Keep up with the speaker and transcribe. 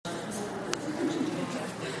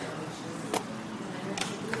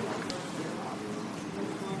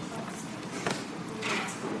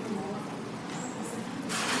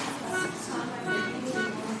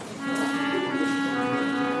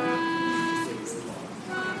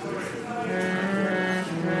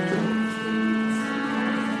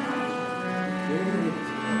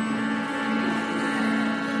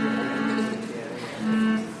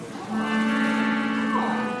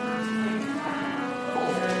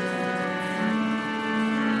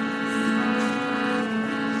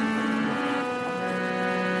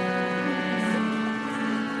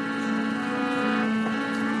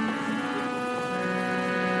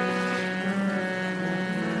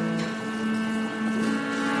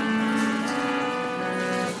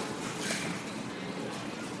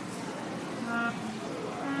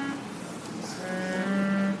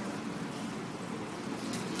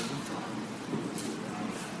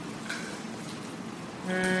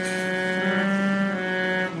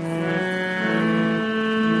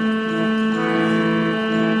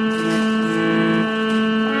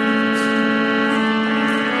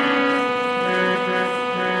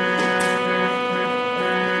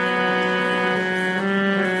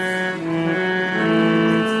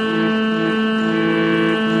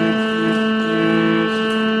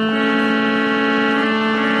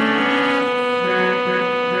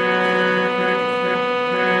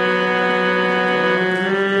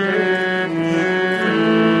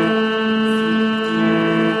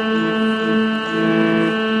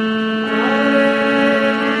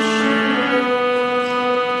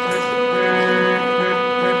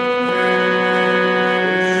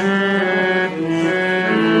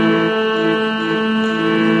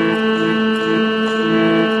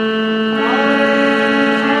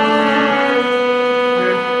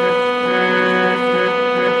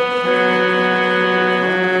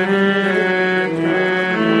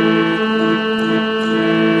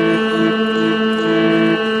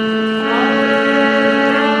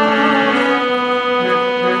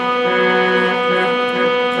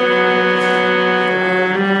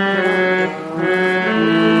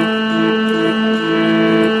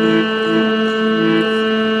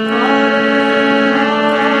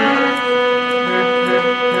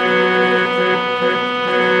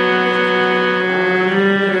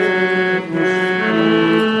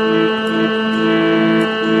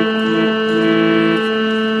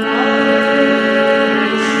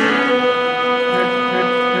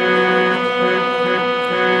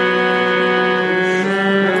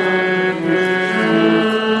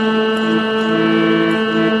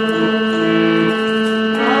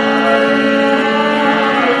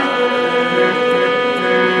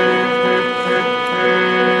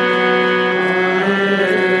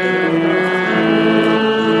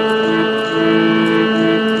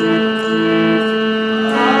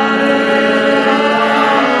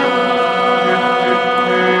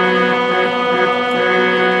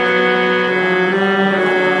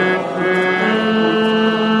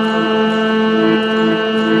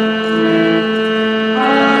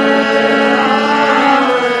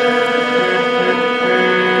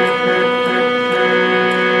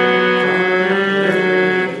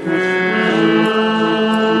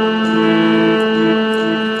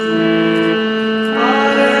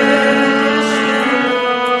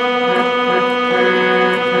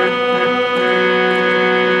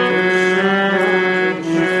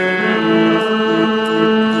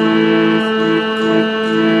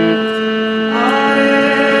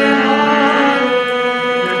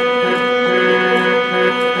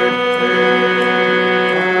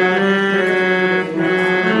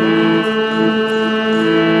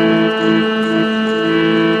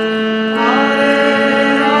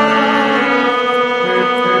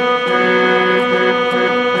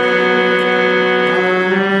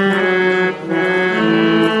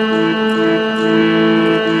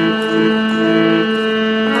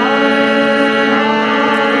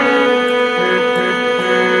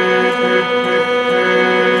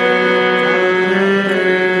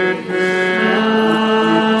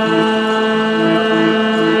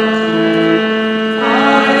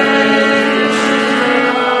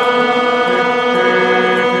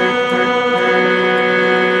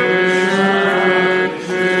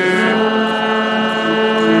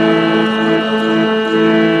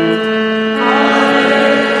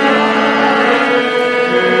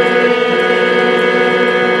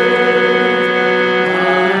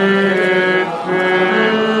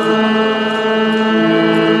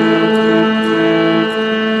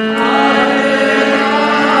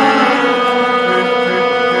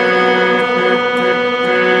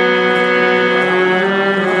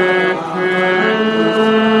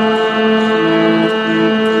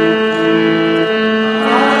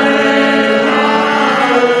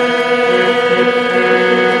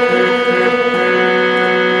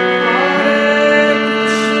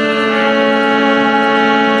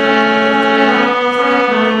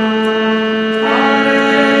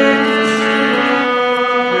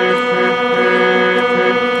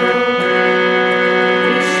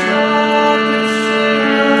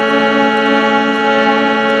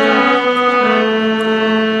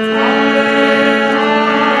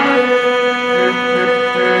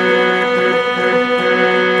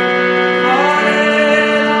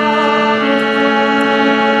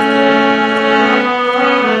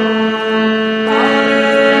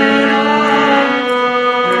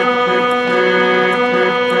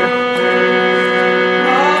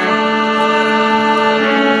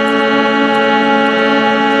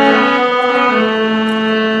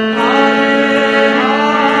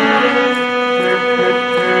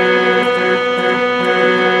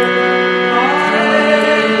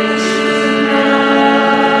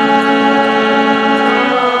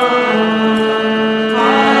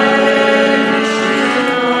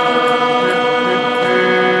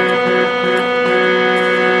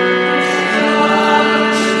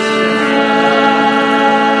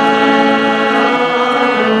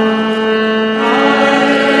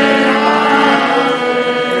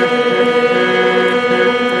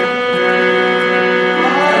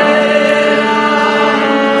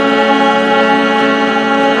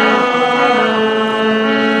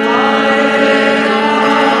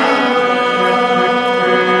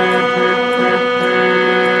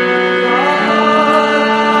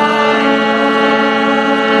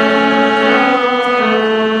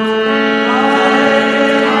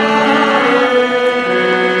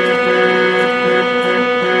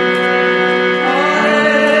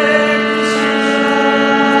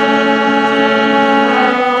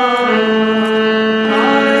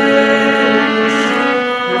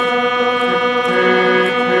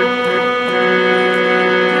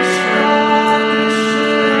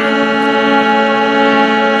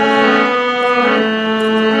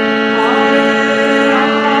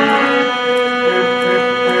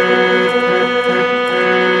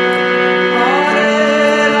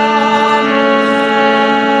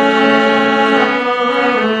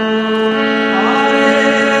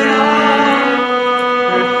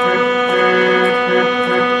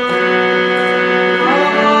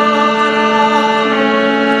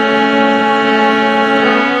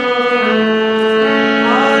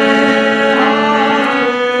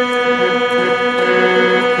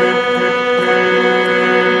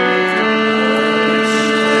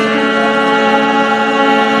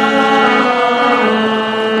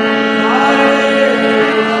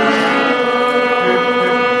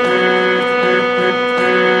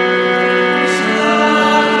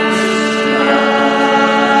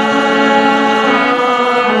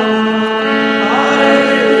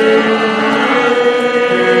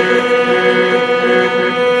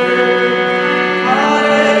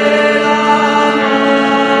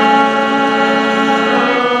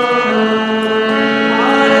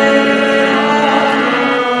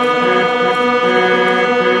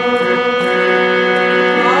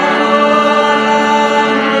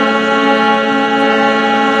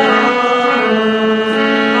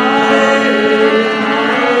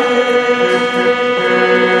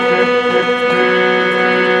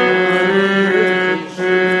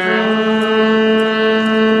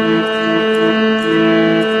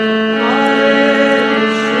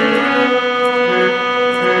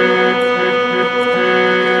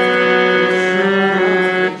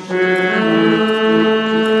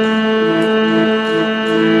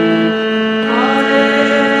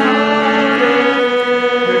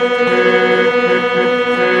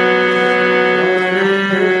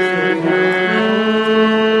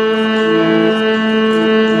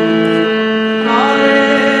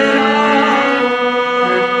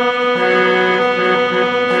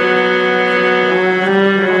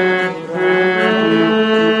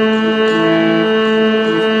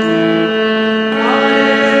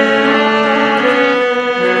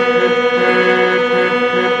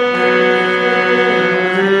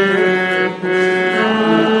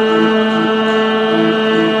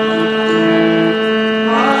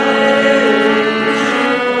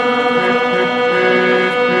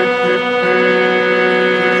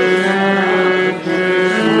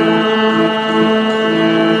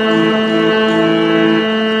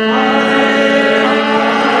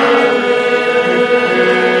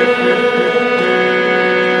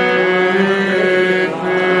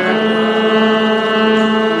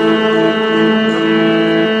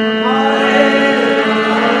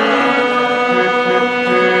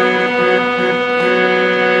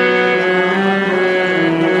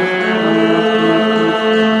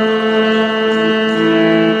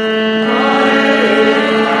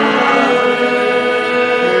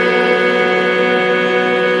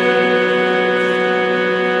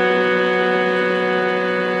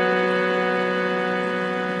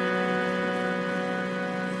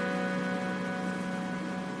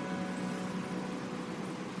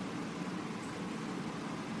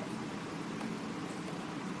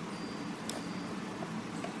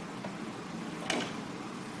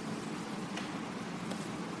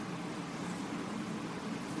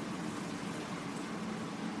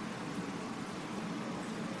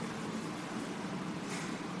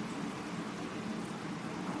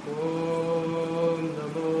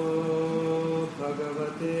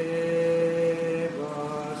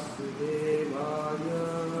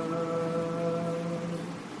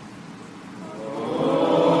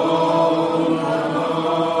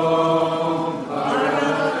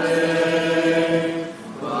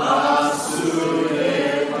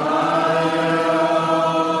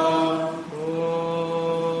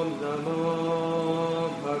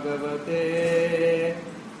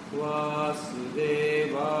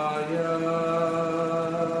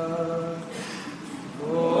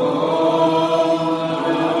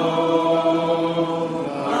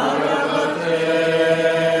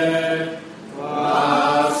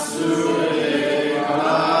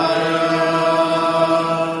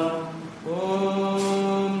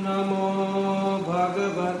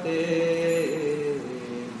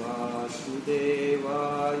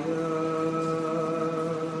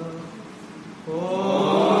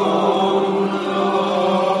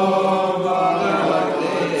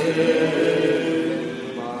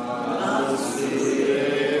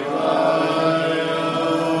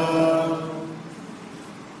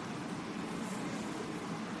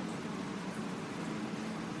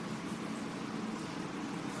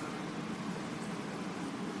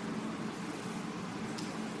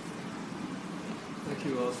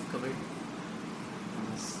thank you all for coming.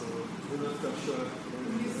 So, we're not quite sure.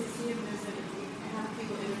 Have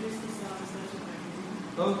people introduce themselves.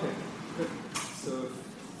 Okay, good. So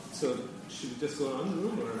should we just go around the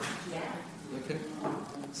room, or? Yeah. Okay.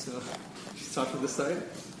 So, start from this side.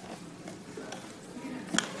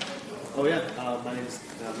 Oh yeah, my name's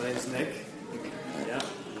Nick. Yeah,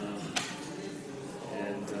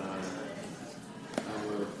 and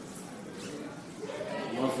I'm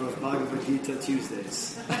a lover of Bhagavad Gita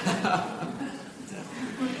Tuesdays.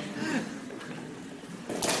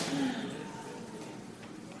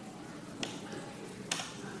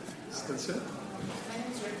 Spencer? My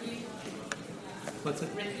name is Ricky. What's it?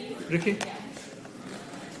 Ricky? Ricky? Yeah.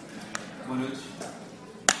 Manoj.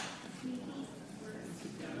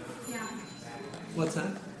 What's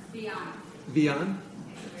that? Beyond. Vian?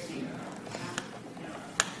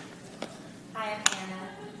 Hi, I'm Anna.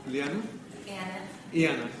 Liana? Anna.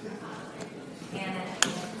 Iana? Anna.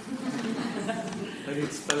 I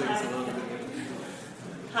need spellings along with it.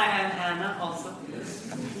 Hi, I'm Anna also.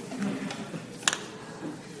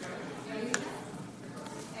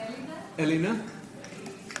 Elena?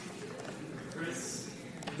 Chris.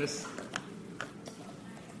 Chris?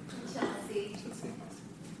 Chelsea. Chelsea?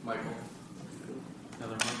 Michael.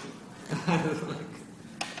 Another Michael.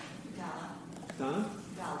 Gala. Donna?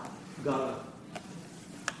 Gala. Gala?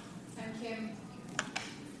 I'm Kim.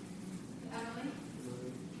 Emily.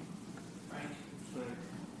 Frank. Frank?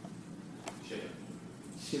 Shiva.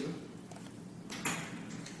 Shiva?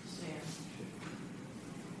 Sharon.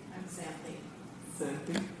 I'm Sandy.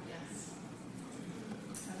 Santi? Yes.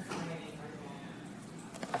 I'm Colleen.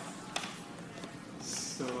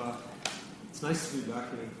 So, it's nice to be back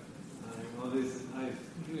here. I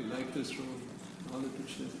really like this room, all the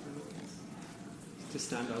pictures. Just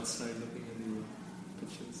stand outside looking at the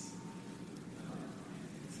pictures.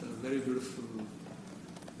 It's a very beautiful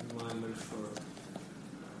environment for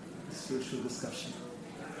spiritual discussion.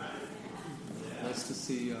 Nice to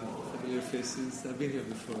see familiar faces. I've been here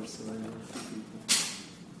before, so I know a few people.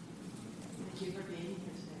 Thank you for being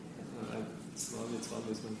here today. It's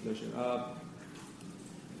always my pleasure.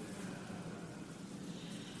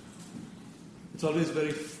 It's always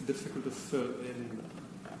very difficult to fill in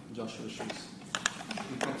Joshua's shoes.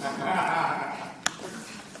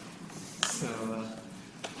 So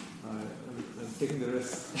I'm taking the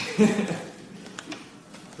risk.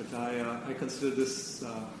 But I consider this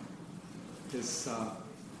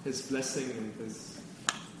his blessing and his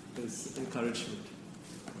encouragement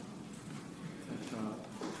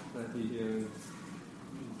that he here and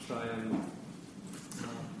try and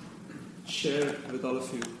share with all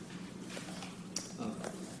of you a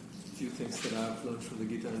few things that I've learned from the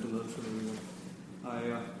Gita and to learn from everyone.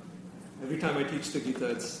 Every time I teach the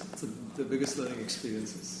Gita, it's the biggest learning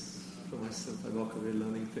experiences for myself. I walk away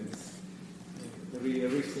learning things.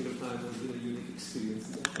 Every single time has been a unique experience.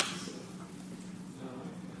 So,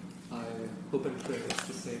 I hope and pray it's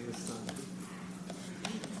the same this time.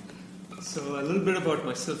 So a little bit about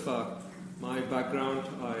myself. My background,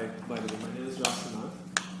 by the way, my name is Rasanath,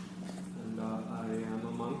 and I am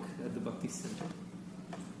a monk at the Bhakti Center.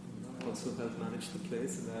 I also help manage the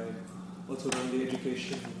place, and I also run the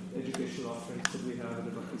educational offerings that we have at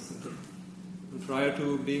the Bhakti Center. And prior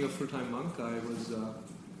to being a full-time monk, I was an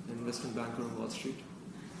investment banker on Wall Street.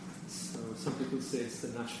 So some people say it's the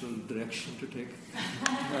natural direction to take.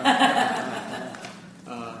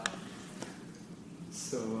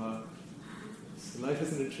 So life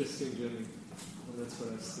is an interesting journey, and that's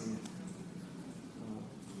what I've seen.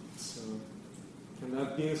 And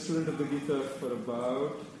I've been a student of the Gita for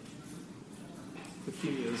about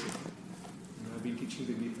 15 years now. And I've been teaching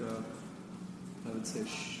the Gita, I would say,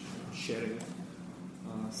 sharing,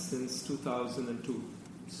 since 2002,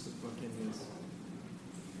 so about 10 years.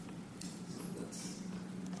 So that's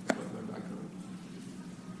about my background.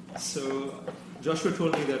 So Joshua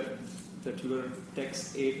told me that you were in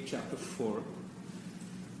text 8, chapter 4,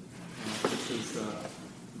 which is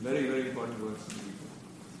very, very important verse in the Gita.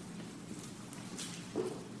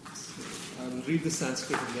 I'll read the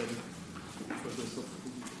Sanskrit and then, for those who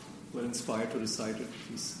were inspired to recite it,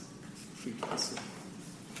 please feel free to listen.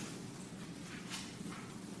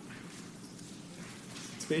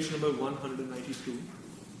 It's page number 192.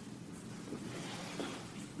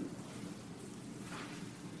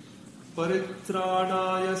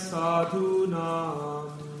 Paritranaya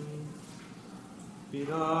sadhunam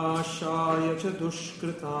vinashaya cha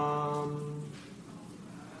dushkritam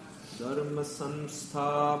dharma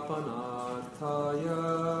samsthapanarthaya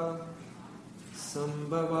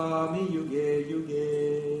sambhavami yuge yuge.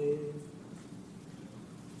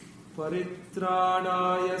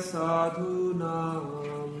 परित्राणाय साधूनां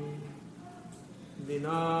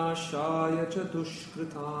विनाशाय च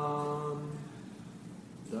दुष्कृताम्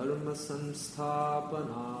धर्म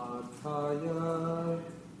संस्थापनार्थाय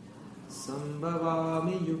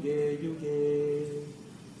संभवामि युगे युगे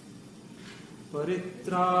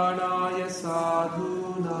परित्राणाय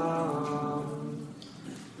साधूनां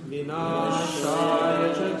विनाशाय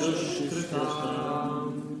च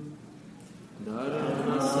दुष्कृताम् धर्म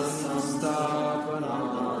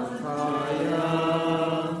संस्थापनार्थाय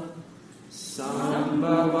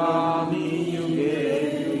संभवामि युगे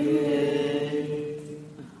युगे.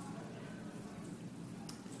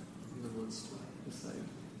 No one's to decide.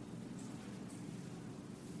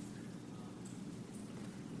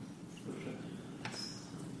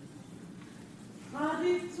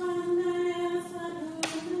 Paritvannaya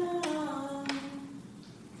sadhunam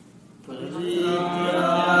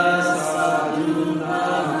Paritraणाय साधूनां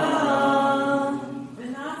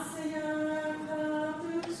vinasaya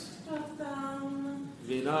dushkratam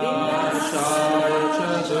विनाशाय च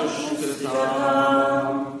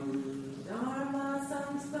दुष्कृताम् dharma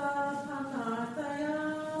samsthapanarthaya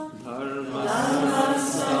धर्म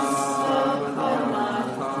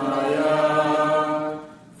संस्थापनार्थाय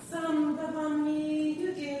sambhavami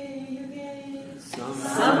yuge yuge.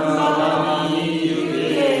 संभवामि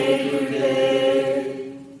युगे युगे.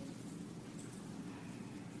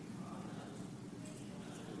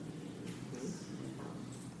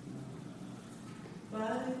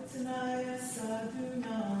 Paritvannaya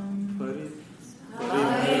sadhunam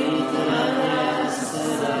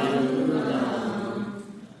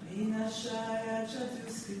vinashaya cha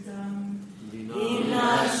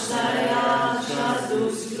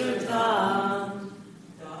duskritam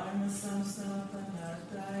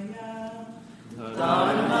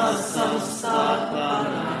dharma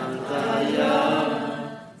samsthapanarthaya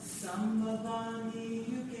sambhavami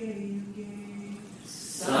yuge yuge.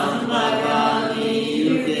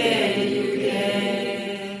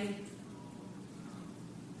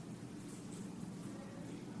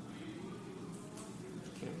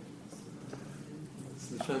 Okay. So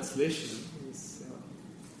the translation is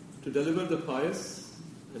to deliver the pious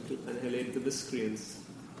and to annihilate the miscreants,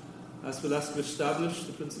 as well as to establish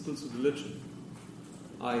the principles of religion.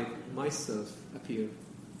 I myself appear,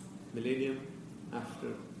 millennium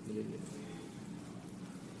after millennium.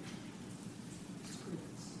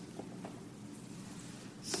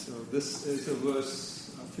 So this is a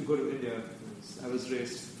verse. If you go to India, I was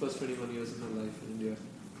raised first 21 years of my life in India,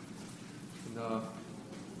 and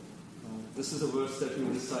this is a verse that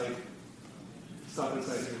you start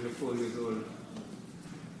reciting when you're 4 years old.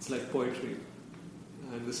 It's like poetry,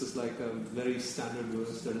 and this is like a very standard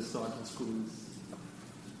verse that is taught in schools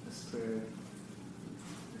as prayer.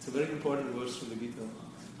 It's a very important verse from the Gita,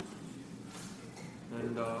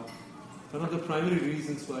 and one of the primary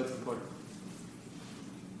reasons why it's important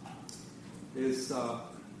is on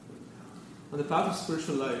the path of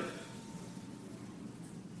spiritual life,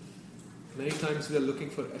 many times we are looking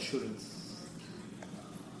for assurance.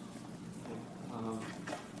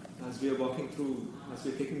 As we are walking through, as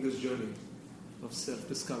we are taking this journey of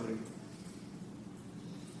self-discovery,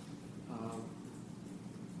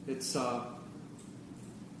 it's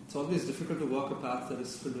always difficult to walk a path that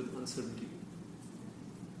is filled with uncertainty.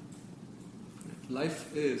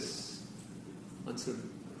 Life is uncertain.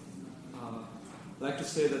 I like to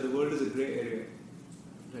say that the world is a grey area.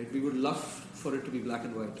 Right? We would love for it to be black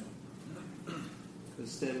and white,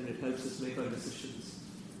 because then it helps us make our decisions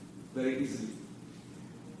very easily.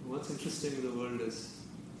 What's interesting in the world is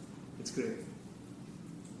it's grey,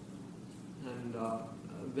 and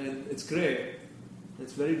when it's grey,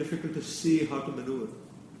 it's very difficult to see how to maneuver.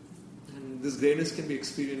 And this greyness can be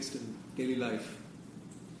experienced in daily life.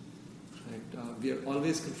 Right? We are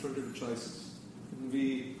always confronted with choices.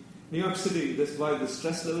 New York City, that's why the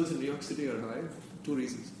stress levels in New York City are high. 2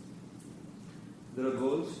 reasons. There are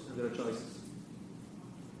goals and there are choices.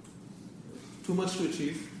 Too much to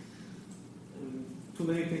achieve and too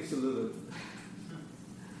many things to live with.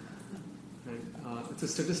 And, it's a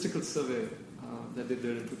statistical survey that they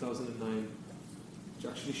did in 2009, which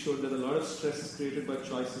actually showed that a lot of stress is created by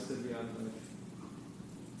choices that we have in life.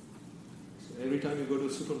 So every time you go to a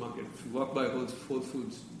supermarket, if you walk by Whole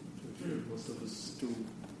Foods, most of us do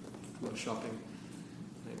while shopping,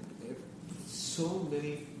 they have so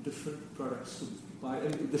many different products to buy,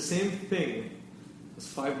 and the same thing has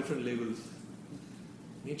 5 different labels.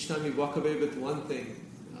 Each time we walk away with one thing,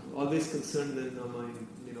 always concerned in our mind,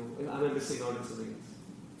 am I missing out on something else?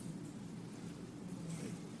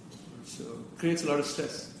 So it creates a lot of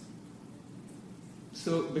stress.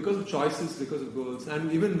 So because of choices, because of goals,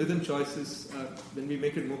 and even within choices, when we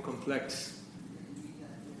make it more complex,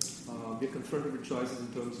 we're confronted with choices in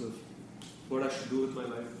terms of what I should do with my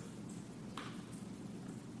life,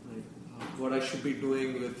 right? What I should be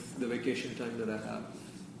doing with the vacation time that I have.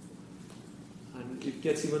 And it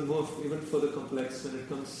gets even further complex when it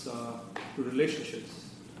comes to relationships,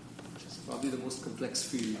 which is probably the most complex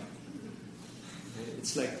field. And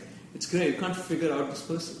it's like, it's great, you can't figure out this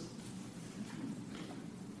person.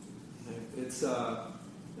 And it's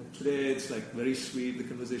today it's like very sweet, the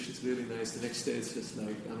conversation's really nice. The next day it's just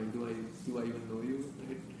like, I mean, do I even know you?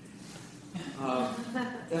 Right?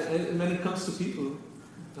 And when it comes to people,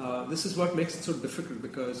 this is what makes it so difficult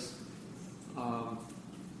because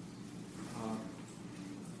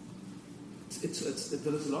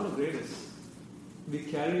there is a lot of greatness. We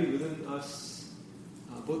carry within us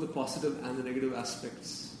both the positive and the negative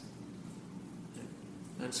aspects.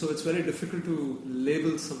 And so it's very difficult to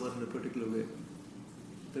label someone in a particular way.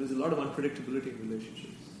 There is a lot of unpredictability in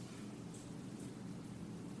relationships.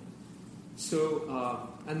 So,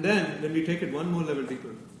 and then when we take it one more level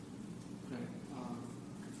deeper, right,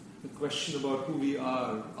 the question about who we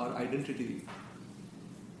are, our identity,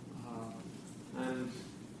 and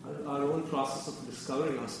our own process of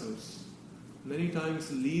discovering ourselves many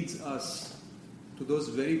times leads us to those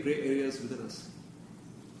very gray areas within us.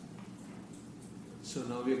 So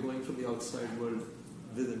now we are going from the outside world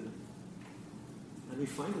within. And we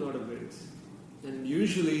find a lot of grays. And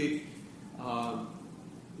usually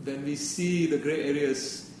when we see the gray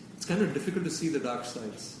areas, it's kind of difficult to see the dark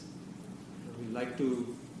sides. And we like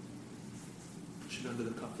to push it under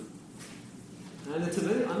the carpet. And it's a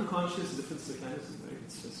very unconscious defense mechanism, right?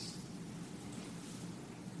 It's just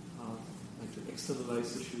like to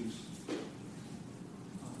externalize issues.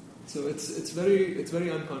 So it's very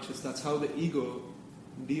unconscious. That's how the ego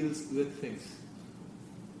deals with things.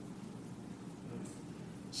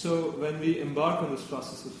 So when we embark on this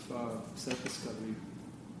process of self-discovery,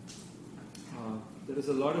 there is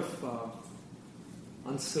a lot of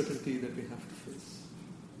uncertainty that we have to face.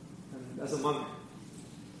 And as a monk,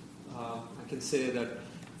 I can say that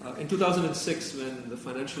in 2006, when the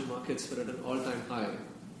financial markets were at an all-time high,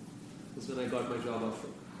 was when I got my job offer.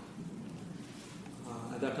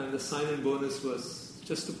 At that time, the sign-in bonus was,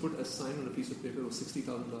 just to put a sign on a piece of paper, was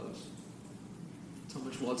 $60,000. That's how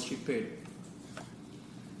much Wall Street paid.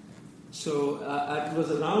 So it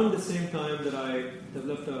was around the same time that I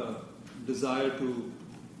developed a desire to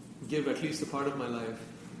give at least a part of my life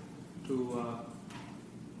to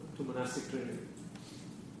monastic training.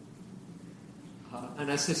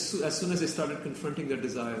 And as soon as I started confronting that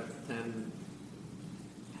desire, then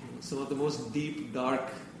some of the most deep,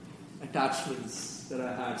 dark attachments that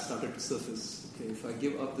I had started to surface. Okay, if I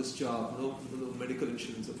give up this job, no medical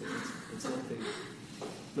insurance, okay, that's one thing.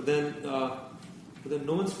 But then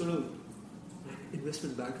no one's going to,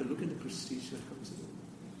 investment banker, look at the prestige that comes with it.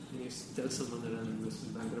 And you tell someone that I'm an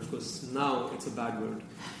investment banker. Of course, now it's a bad word.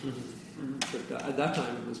 But at that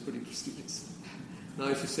time, it was pretty prestigious. Now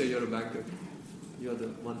if you say you're a banker, you're the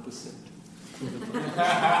 1%.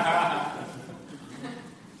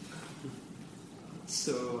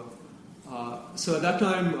 So at that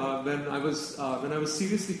time, when I was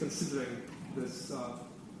seriously considering this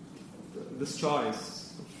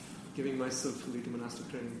choice of giving myself fully to monastic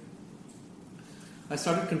training, I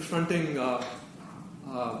started confronting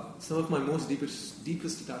some of my most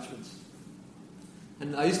deepest attachments,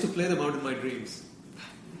 and I used to play them out in my dreams.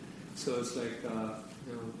 So it's like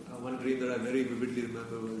one dream that I very vividly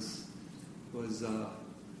remember was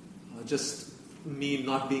just me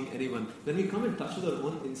not being anyone. When we come in touch with our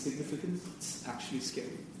own insignificance, it's actually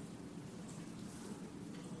scary.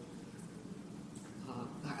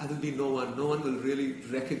 I will be no one. No one will really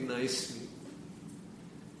recognize me.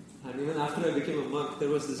 And even after I became a monk, there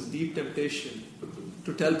was this deep temptation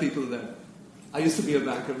to tell people that I used to be a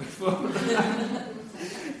banker before.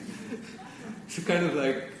 So kind of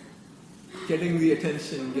like getting the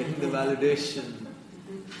attention, getting the validation,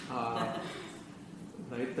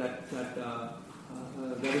 right? That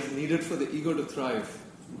is needed for the ego to thrive.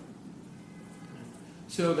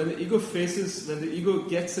 So when the ego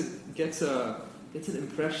gets an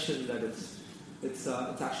impression that it's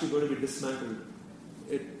actually going to be dismantled,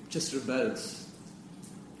 it just rebels.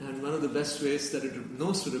 And one of the best ways that it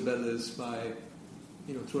knows to rebel is by,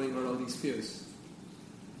 throwing out all these fears.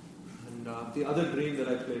 And the other dream that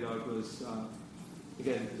I played out was,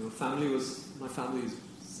 again, my family is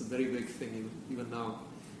a very big thing even now.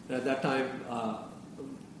 And at that time,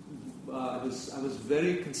 I was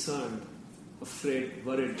very concerned, afraid,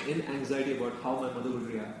 worried, in anxiety about how my mother would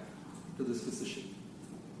react to this decision.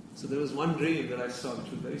 So there was one dream that I saw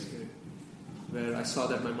which was very scary, where I saw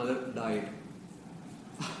that my mother died.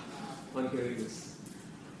 On hearing this,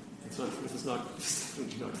 this is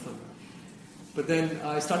definitely not fun. But then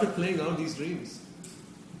I started playing out these dreams.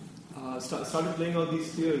 Started playing out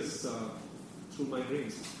these fears through my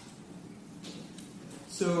dreams.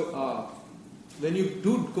 So when you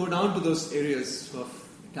do go down to those areas of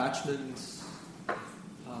attachments,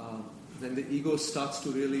 when the ego starts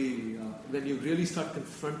to really, when you really start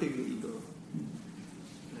confronting the ego,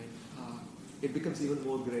 right, it becomes even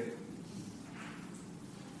more grey.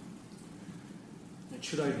 And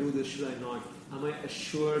should I do this? Should I not? Am I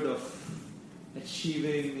assured of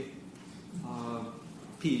achieving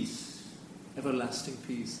peace, everlasting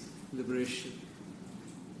peace, liberation?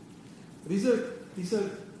 These are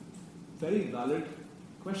very valid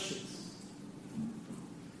questions,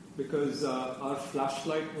 because our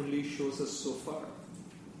flashlight only shows us so far,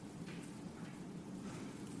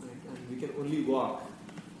 right? And we can only walk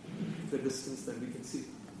the distance that we can see.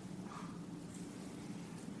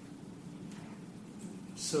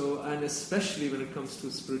 So, and especially when it comes to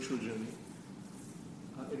a spiritual journey,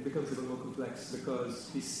 it becomes even more complex,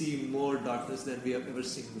 because we see more darkness than we have ever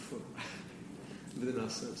seen before within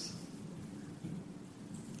ourselves.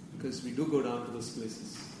 Because we do go down to those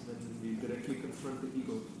places when we directly confront the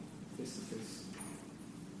ego face to face.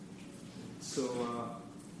 So,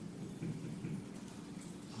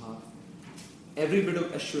 every bit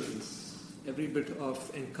of assurance, every bit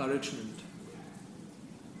of encouragement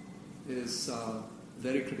is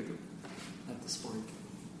very critical at this point.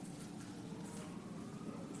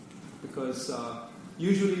 Because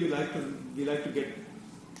usually we like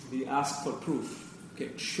to ask for proof. Okay,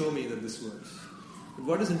 show me that this works. But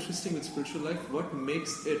what is interesting with spiritual life, what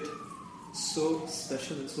makes it so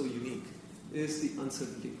special and so unique, is the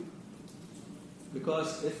uncertainty.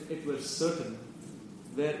 Because if it were certain,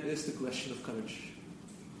 where is the question of courage?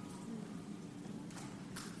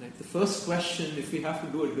 Right? The first question, if we have to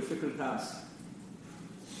do a difficult task,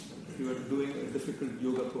 if you are doing a difficult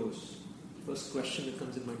yoga pose, first question that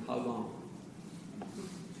comes in mind, how long?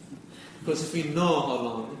 Because if we know how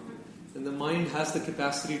long, then the mind has the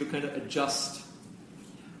capacity to kind of adjust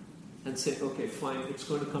and say, okay, fine, it's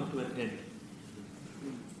going to come to an end.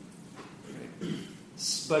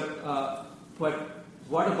 Right? But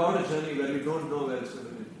what about a journey where you don't know where it's going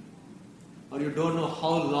to end? Or you don't know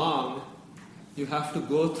how long you have to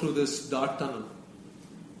go through this dark tunnel?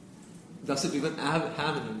 Does it even have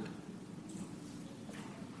an end?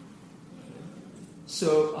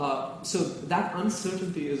 So that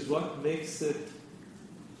uncertainty is what makes it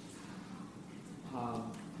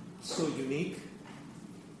so unique.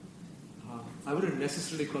 I wouldn't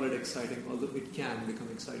necessarily call it exciting, although it can become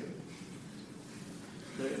exciting.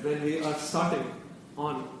 When we are starting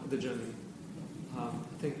on the journey, I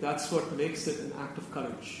think that's what makes it an act of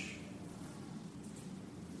courage.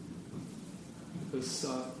 Because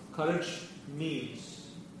courage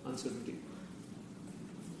means uncertainty.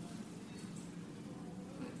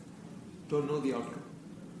 Don't know the outcome.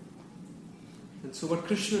 And so what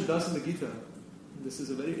Krishna does in the Gita, and this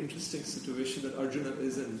is a very interesting situation that Arjuna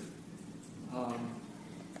is in.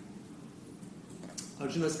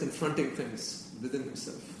 Arjuna is confronting things within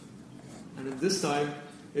himself. And at this time,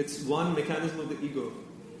 it's one mechanism of the ego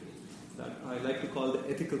that I like to call the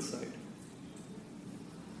ethical side.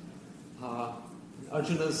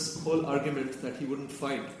 Arjuna's whole argument that he wouldn't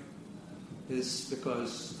fight is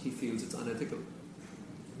because he feels it's unethical.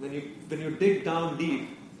 When you dig down deep,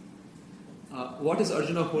 what is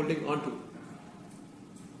Arjuna holding on to?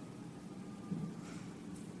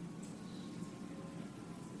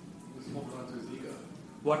 He's holding on to his ego.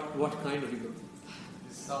 What kind of ego?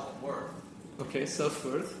 His self-worth. Okay,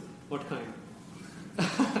 self-worth. What kind?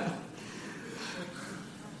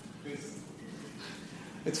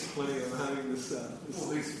 It's funny, I'm having this...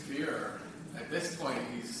 Well, his fear. At this point,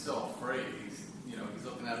 he's still afraid. He's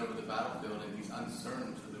looking out over the battlefield and he's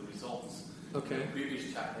uncertain to the results. Okay. In the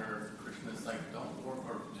previous chapter, Krishna's like, don't worry,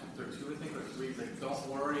 or chapter 2, I think, or 3, he's like, don't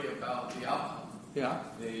worry about the outcome. Yeah.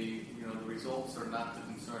 The results are not the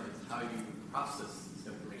concern. It's how you process this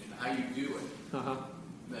information, how you do it. Uh-huh.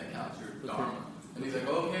 That counts your dharma. And he's like,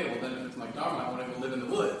 okay, well then if it's my dharma, I want to go live in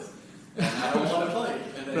the woods. And I don't want to fight.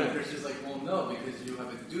 And then Right. Krishna's like, well no, because you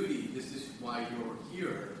have a duty. This is why you're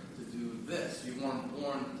here, to do this. You weren't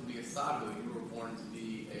born to be a sadhu. You were born to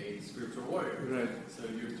be a spiritual warrior. Right. So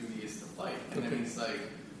your duty is to fight. And Okay. then he's like,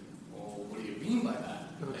 well, what do you mean by that?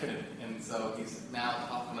 Okay. And so he's now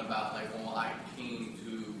talking about like, well, I came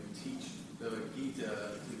to teach the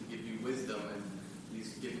Gita to give you wisdom. And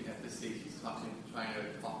he's at this stage, he's trying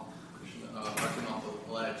to talk Krishna, Arjuna off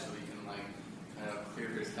the ledge so he can like kind of clear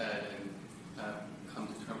his head and come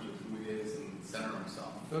to terms with who he is and center himself.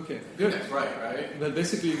 Okay, I think good. that's right? Well,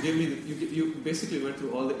 basically, you gave me you basically went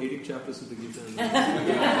through all the 80 chapters of the Gita.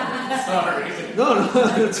 Sorry. No,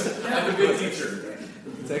 it's, I'm a good teacher.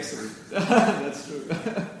 it's excellent. That's true.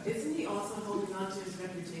 Isn't he also holding on to his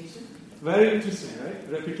reputation? Very interesting, right?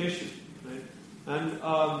 Reputation, right?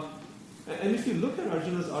 And if you look at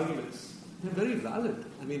Arjuna's arguments, they're very valid.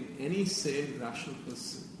 I mean, any sane, rational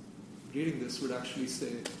person reading this would actually say,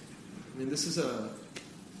 I mean, this is a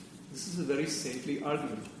very saintly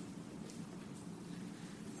argument.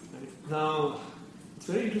 Right? Now, it's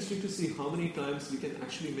very interesting to see how many times we can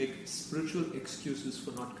actually make spiritual excuses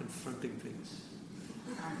for not confronting things.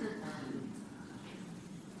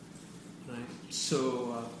 Right?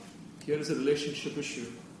 So, here is a relationship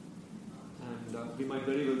issue. And we might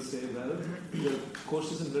very well say, well, the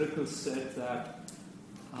Courses in Miracles said that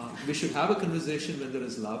we should have a conversation when there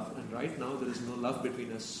is love, and right now there is no love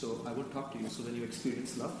between us, so I won't talk to you. So when you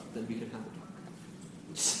experience love, then we can have a talk.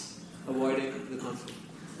 Avoiding the conflict.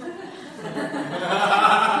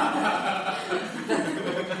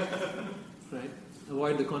 Right?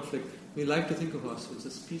 Avoid the conflict. We like to think of ourselves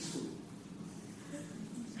as peaceful.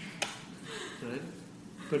 Right?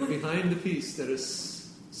 But behind the peace there is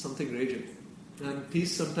something raging. And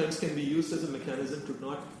peace sometimes can be used as a mechanism to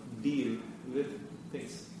not deal with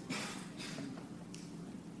things.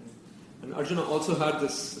 And Arjuna also had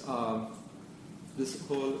this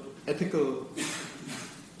whole ethical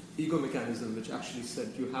ego mechanism, which actually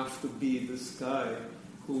said you have to be this guy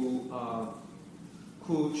who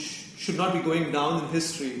should not be going down in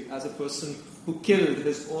history as a person who killed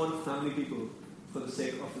his own family people for the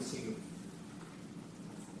sake of his kingdom,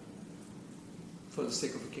 for the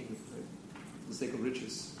sake of a kingdom, right? For the sake of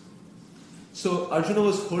riches. So Arjuna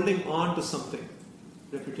was holding on to something,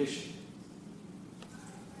 reputation,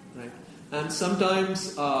 right? And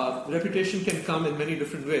sometimes reputation can come in many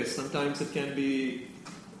different ways. Sometimes it can be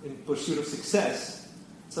in pursuit of success.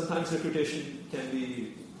 Sometimes reputation can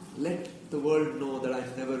be, let the world know that I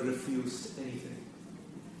never refused anything.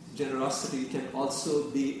 Generosity can also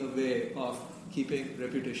be a way of keeping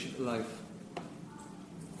reputation alive.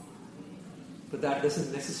 But that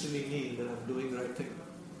doesn't necessarily mean that I'm doing the right thing.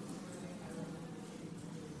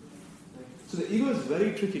 So the ego is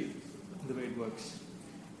very tricky in the way it works.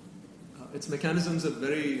 Its mechanisms are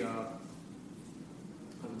very, I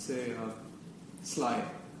would say, sly.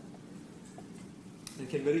 And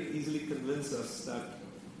can very easily convince us that,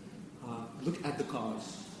 look at the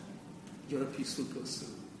cause. You're a peaceful person.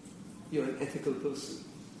 You're an ethical person.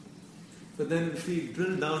 But then if we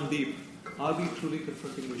drill down deep, are we truly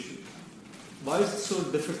confronting the issue? Why is it so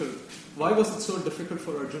difficult? Why was it so difficult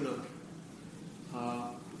for Arjuna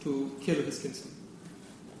to kill his kinsman?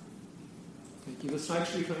 He was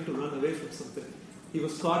actually trying to run away from something. He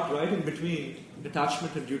was caught right in between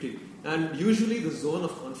attachment and duty. And usually the zone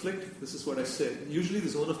of conflict, this is what I said, usually the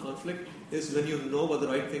zone of conflict is when you know what the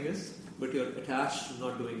right thing is, but you're attached to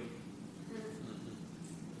not doing it.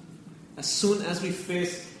 As soon as we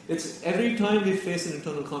face, every time we face an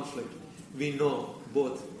internal conflict, we know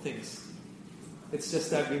both things. It's just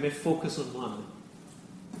that we may focus on one.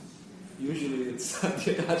 Usually it's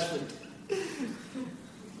the attachment.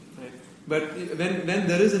 Right? But when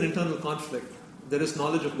there is an internal conflict, there is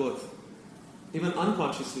knowledge of both. Even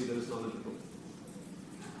unconsciously, there is knowledge of both.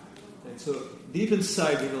 And so, deep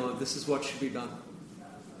inside, this is what should be done.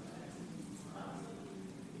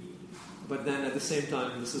 But then, at the same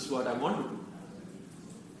time, this is what I want to do.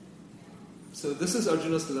 So, this is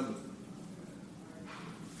Arjuna's dilemma.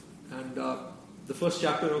 And the first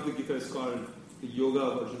chapter of the Gita is called The Yoga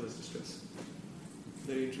of Arjuna's Distress.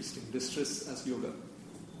 Very interesting. Distress as yoga.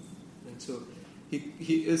 And so,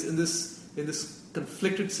 he is in this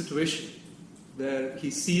conflicted situation where he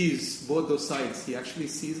sees both those sides. He actually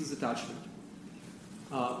sees his attachment.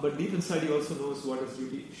 But deep inside he also knows what his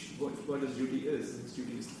duty is, and his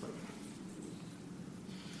duty is to fight.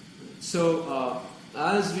 So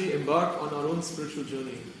as we embark on our own spiritual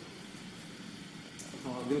journey,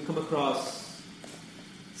 we'll come across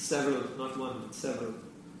several, not one, but several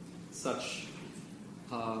such,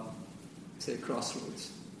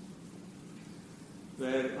 crossroads.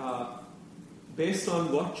 Where based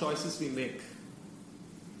on what choices we make,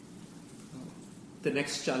 the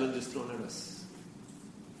next challenge is thrown at us.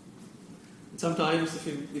 And sometimes if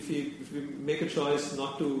we make a choice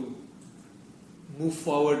not to move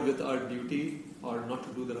forward with our duty or not to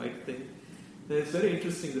do the right thing, then it's very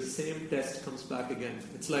interesting, the same test comes back again.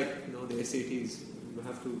 It's like, the SATs.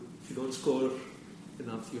 If you don't score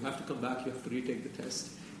enough, you have to come back, you have to retake the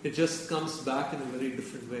test. It just comes back in a very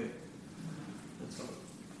different way. That's all.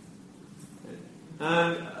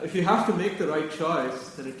 And if you have to make the right choice,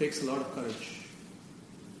 then it takes a lot of courage.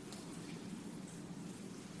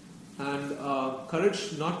 And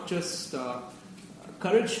courage, not just...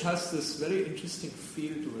 courage has this very interesting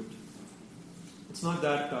feel to it. It's not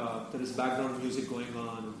that there is background music going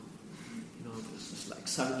on, it's just like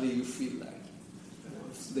suddenly you feel like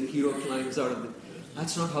the hero climbs out of it.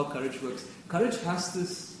 That's not how courage works. Courage has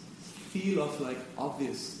this feel of like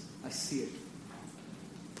obvious. I see it.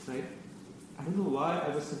 Right? I don't know why I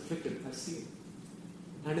was conflicted. I see it.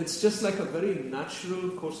 And it's just like a very natural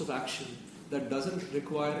course of action that doesn't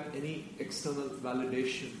require any external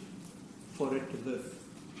validation for it to live.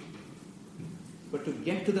 But to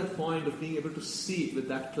get to that point of being able to see it with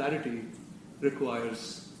that clarity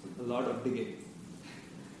requires a lot of digging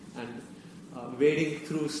and wading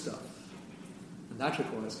through stuff. And that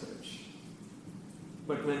requires courage.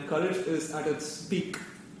 But when courage is at its peak,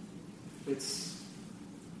 it's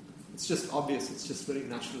just obvious, it's just very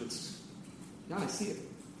natural. I see it.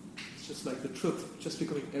 It's just like the truth just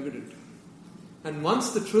becoming evident. And once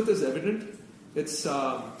the truth is evident, it's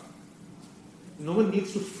no one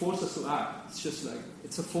needs to force us to act. It's just like,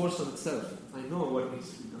 it's a force on itself. I know what needs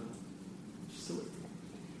to be done. Just do it.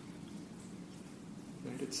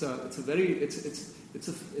 Right? It's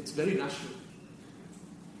very natural.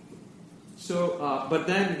 So, but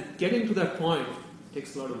then getting to that point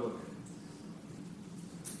takes a lot of work.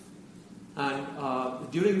 And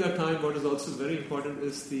during that time, what is also very important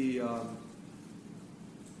is the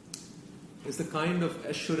kind of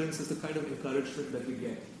assurance, is the kind of encouragement that we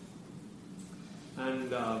get.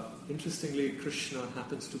 And interestingly, Krishna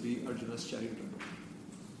happens to be Arjuna's chariot driver.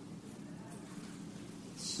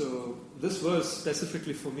 So this verse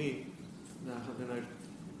specifically for me, when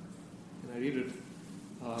I read it,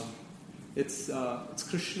 it's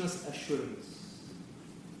Krishna's assurance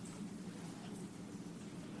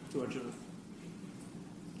to Arjuna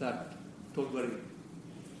that don't worry,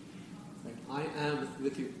 right? I am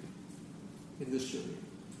with you in this journey.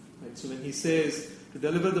 Right? So when he says to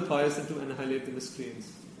deliver the pious and to annihilate the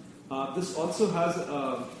miscreants, this also has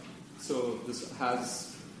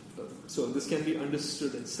so this can be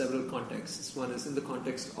understood in several contexts. One is in the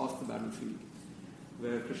context of the battlefield,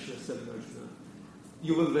 where Krishna is telling Arjuna,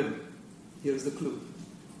 you will win. Here's the clue.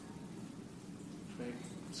 Right?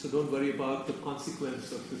 So don't worry about the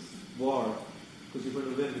consequence of this war, because you're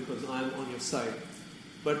going to win because I'm on your side.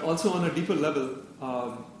 But also on a deeper level,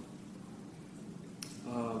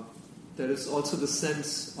 there is also the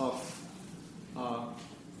sense of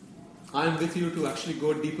I am with you to actually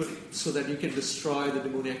go deeper so that you can destroy the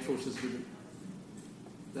demoniac forces within.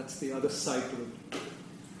 That's the other side to it.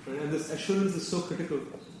 Right? And this assurance is so critical,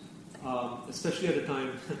 especially at a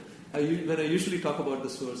time. When I usually talk about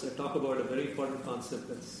this verse, I talk about a very important concept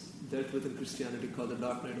that's dealt with in Christianity called the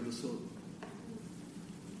dark night of the soul.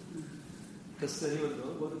 Does anyone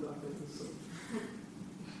know about the dark night of the soul?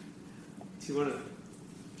 Do you want to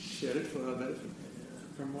share it for our benefit?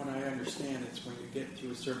 From what I understand, it's when you get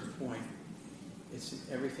to a certain point,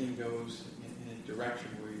 everything goes in a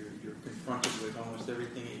direction where you're confronted with almost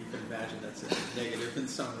everything that you can imagine that's negative in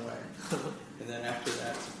some way. And then after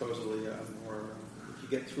that, supposedly, if you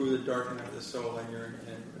get through the dark night of the soul, and you're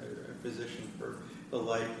in a position for the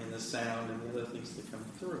light and the sound and the other things to come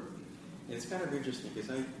through. And it's kind of interesting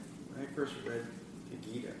because when I first read the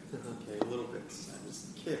Gita, a little bit, I was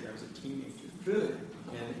a kid, I was a teenager. Really?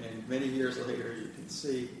 And many years later, you can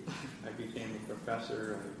see, I became a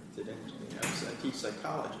professor. I did I teach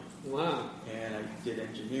psychology. Wow. And I did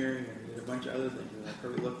engineering, and I did a bunch of other things. And I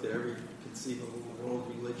probably looked at every conceivable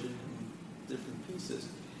world religion and different pieces.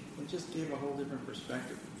 It just gave a whole different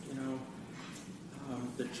perspective.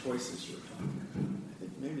 The choices you're talking about. I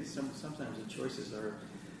think maybe sometimes the choices are,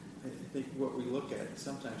 I think what we look at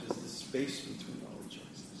sometimes is the space between all the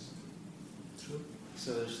choices. True.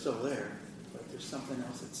 So they're still there, but there's something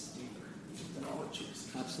else that's deeper than all the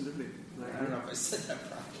choices. Absolutely. I don't know if I said that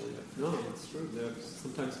properly. But No, it's true.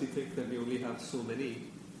 Sometimes we think that we only have so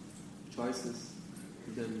many choices,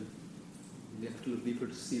 but then we have to look deeper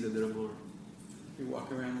to see that there are more. if you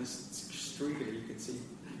walk around this street here, you can see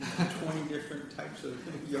 20 different types of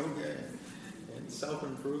yoga and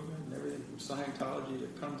self-improvement and everything from Scientology to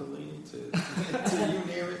Kundalini to you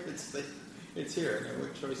name it. It's here. And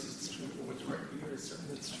what choices to what's right here is certain.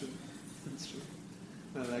 That's true. That's true.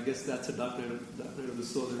 Well, I guess that's a dark night of the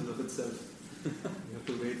soul in and of itself. You have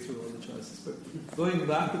to wade through all the choices. But going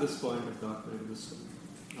back to this point of dark night of the soul,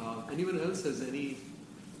 anyone else has any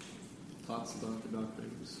thoughts about the dark night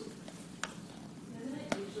of the soul? Doesn't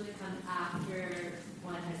it usually come after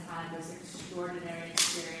one has had this extraordinary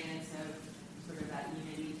experience of sort of that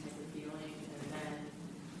unity type of feeling, and then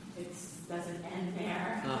it's doesn't end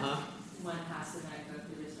there. Uh-huh. One has to then go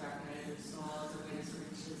through this dark night of the soul as a way to sort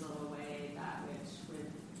of chisel away that which would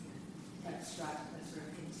obstruct a sort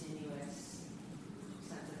of continuous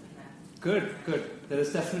sense of connect. Good. There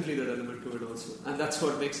is definitely that element to it also, and that's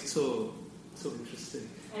what makes it so interesting.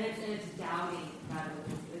 And it's doubting that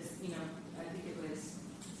it's, I think it was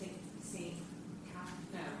Saint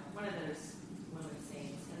Catherine, no, one of those women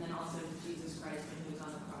saints, and then also Jesus Christ when he was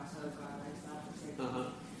on the cross, oh God, I stop for sake.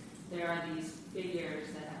 Uh-huh. There are these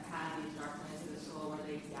figures that have had these dark nights of the soul where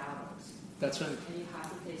they doubt. That's right. And you have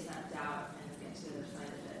to face that doubt and get to the other side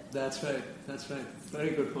of it. That's right.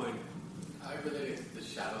 Very good point. I relate it to the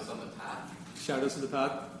shadows on the path. Shadows in the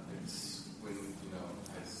path. It's when,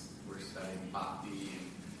 as we're studying bhakti, and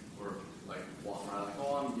we're like walking around like,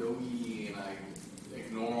 oh, I'm yogi, and I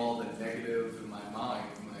ignore all the negative in my mind.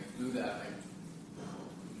 And when I do that,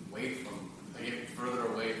 I get further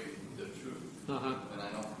away from the truth. Uh-huh. And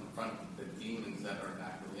I don't confront the demons that are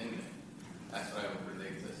actually in me. That's what I would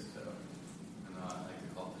relate this to. And I like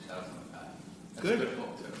to call it the shadows on the path. That's Good. a good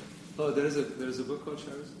book too. Oh, there is a book called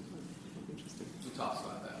Shadows. Interesting. Who talks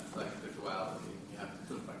about that? Like the duality. You have to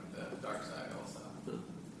confront the dark side also. Huh.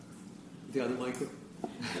 The other Michael.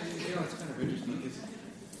 It's kind of interesting because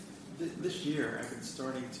this year I've been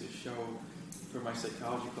starting to show for my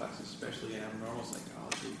psychology classes, especially in abnormal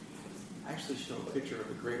psychology, I actually show a picture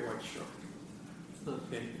of a great white shark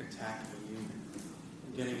attacking a human,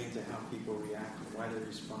 and getting into how people react and why they're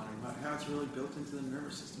responding, how it's really built into the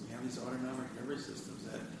nervous system. We have these autonomic nervous systems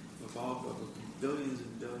that evolved over billions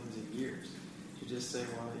and billions of years. To just say,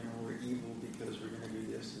 well, we're evil because we're going to do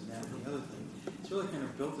this and that and the other thing. It's really kind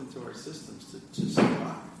of built into our systems to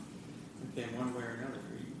survive. Okay, in one way or another.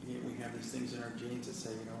 We have these things in our genes that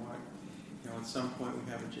say, at some point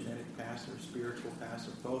we have a genetic past or spiritual past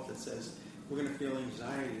or both that says we're going to feel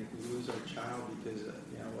anxiety if we lose our child because, it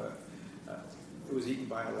was eaten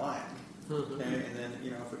by a lion. Okay, and then,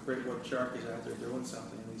 if a great white shark is out there doing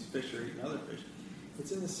something and these fish are eating other fish,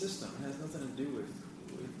 it's in the system. It has nothing to do with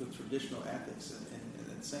traditional ethics in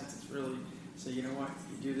that sense. It's really say, if you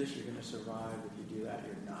do this, you're going to survive. If you do that,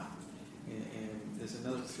 you're not. And there's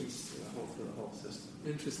another piece to the whole system.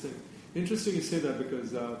 Interesting you say that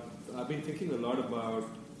because I've been thinking a lot about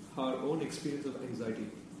our own experience of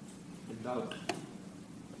anxiety and doubt,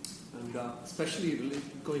 and especially really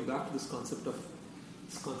going back to this concept of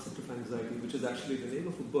anxiety, which is actually the name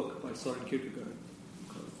of a book by Soren Kierkegaard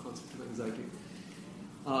called Concept of Anxiety.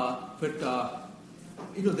 But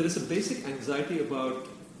there is a basic anxiety about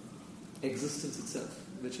existence itself,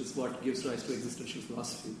 which is what gives rise to existential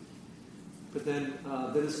philosophy. But then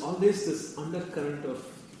there is always this undercurrent of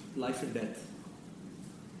life and death,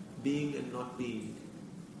 being and not being,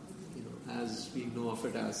 as we know of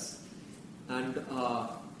it as. And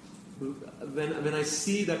when I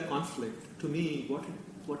see that conflict, to me,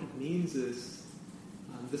 what it means is,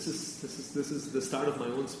 this is the start of my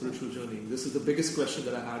own spiritual journey. This is the biggest question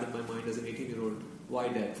that I had in my mind as an 18-year-old: why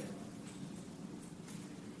death?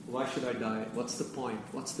 Why should I die? What's the point?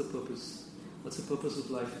 What's the purpose? What's the purpose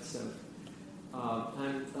of life itself?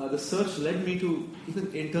 And the search led me to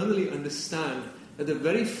even internally understand that the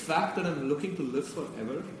very fact that I'm looking to live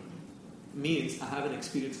forever means I have an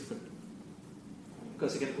experience of it.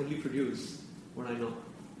 Because I can only produce what I know.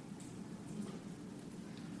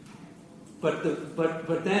 But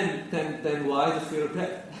then why the fear of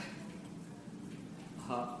death?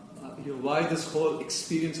 Why this whole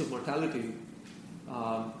experience of mortality,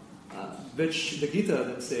 which the Gita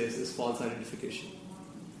then says is false identification.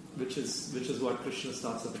 Which is what Krishna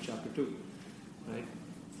starts off in chapter 2, right?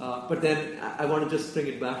 But then I want to just bring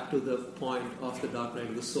it back to the point of the dark night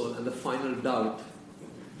of the soul and the final doubt,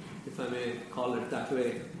 if I may call it that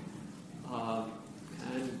way.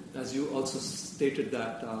 And as you also stated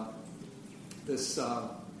that this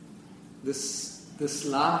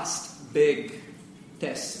last big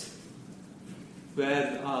test,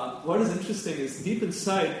 where what is interesting is deep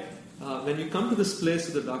inside, when you come to this place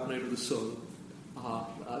of the dark night of the soul,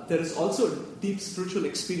 there is also a deep spiritual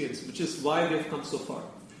experience, which is why we have come so far.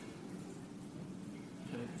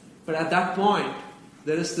 Right? But at that point,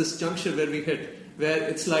 there is this juncture where we hit, where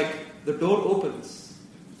it's like the door opens,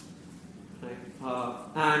 right?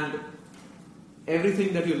 And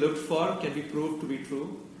everything that you lived for can be proved to be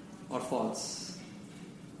true or false.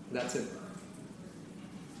 That's it.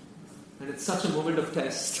 And it's such a moment of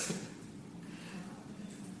test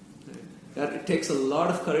that it takes a lot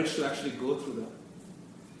of courage to actually go through that.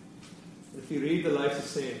 If you read the lives of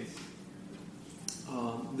saints,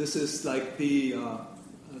 this is like the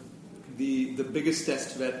biggest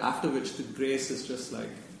test, where after which the grace is just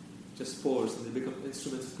pours and they become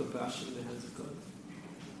instruments of compassion in the hands of God.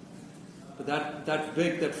 But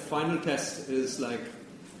that final test is like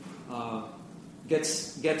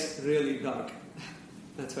gets really dark.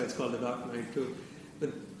 That's why it's called the dark night too.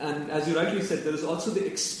 And as you rightly said, there is also the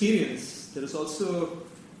experience. There is also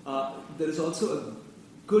a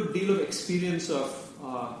good deal of experience of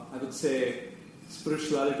I would say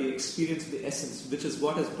spirituality, experience of the essence, which is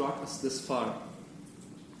what has brought us this far.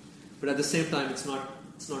 But at the same time, it's not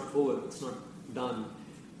over. It's not done.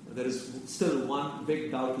 There is still one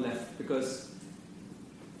big doubt left, because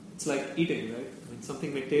it's like eating, right? I mean,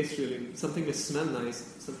 something may taste something may smell nice,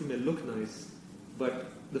 something may look nice,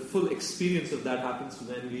 but the full experience of that happens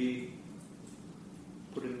when we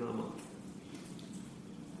put it in our mouth.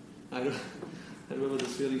 I remember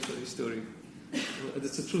this really funny story.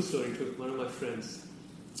 It's a true story too. One of my friends.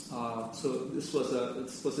 So this was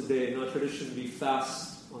a day. In our tradition, we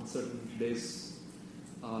fast on certain days,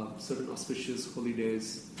 certain auspicious holy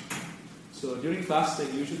days. So during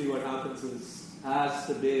fasting, usually what happens is, as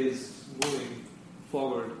the day is moving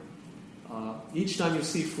forward, each time you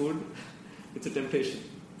see food, it's a temptation.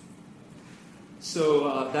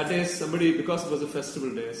 So that day, because it was a festival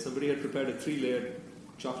day, somebody had prepared a 3-layered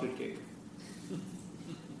chocolate cake.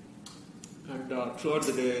 And throughout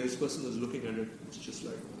the day, this person was looking at it. It's just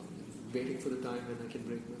like waiting for the time when I can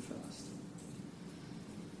break my fast.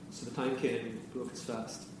 So the time came, he broke his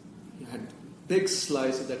fast. He had a big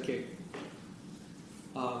slice of that cake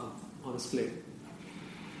on his plate.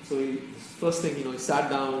 So first thing, he sat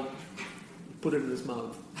down, put it in his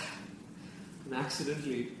mouth, and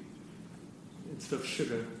accidentally, instead of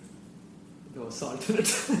sugar, there was salt in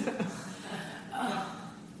it.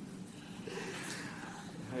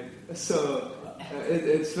 Right. So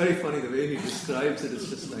it's very funny the way he describes it. It's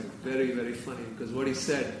just like very, very funny, because what he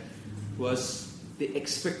said was the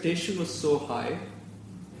expectation was so high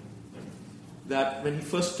that when he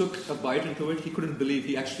first took a bite into it, he couldn't believe.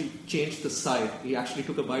 He actually changed the side. He actually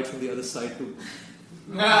took a bite from the other side too.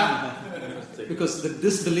 Because the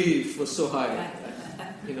disbelief was so high.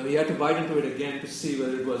 He had to bite into it again to see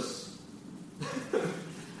whether it was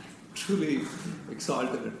truly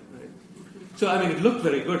exalted. Right? So, it looked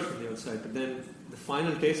very good from the outside, but then the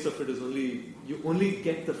final taste of it is you only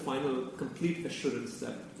get the final complete assurance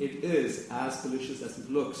that it is as delicious as it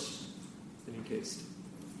looks when you taste.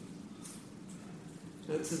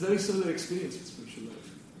 And it's a very similar experience with spiritual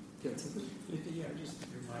life. Yeah, something? Yeah, just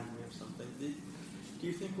remind me of something. Do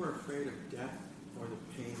you think we're afraid of death or the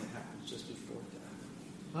pain that happens just before death?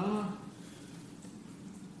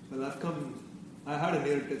 Well, I had a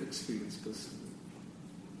near-death experience personally.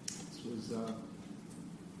 This was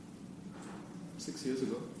 6 years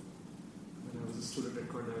ago when I was a student at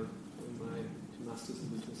Cornell doing my master's in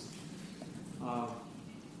business.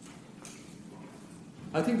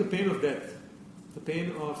 I think the pain of death, the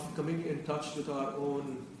pain of coming in touch with our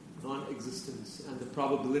own non-existence and the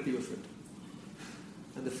probability of it,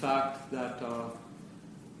 and the fact that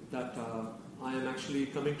I am actually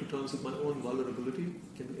coming to terms with my own vulnerability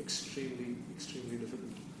can be extremely, extremely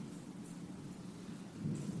difficult.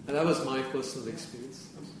 And that was my personal experience.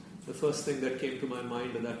 The first thing that came to my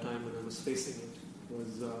mind at that time when I was facing it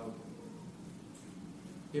was,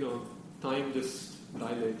 time just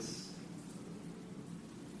dilates.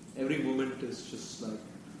 Every moment is just like,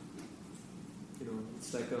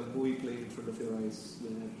 it's like a movie playing in front of your eyes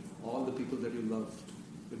where all the people that you loved,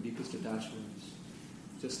 your deepest attachments,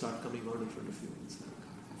 just start coming out in front of you. It's like,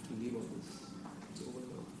 I have to leave all this. It's over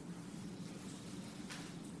now.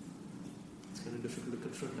 It's kind of difficult to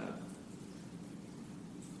confront that.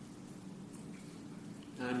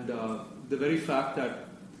 And the very fact that,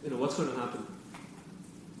 what's going to happen,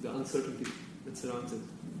 the uncertainty that surrounds it.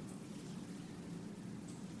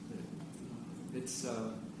 It's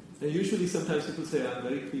usually sometimes people say, I'm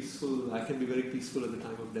very peaceful, I can be very peaceful at the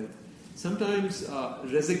time of death. Sometimes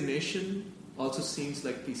resignation also seems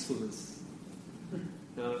like peacefulness.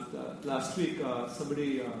 Last week,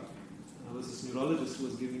 somebody was this neurologist who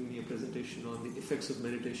was giving me a presentation on the effects of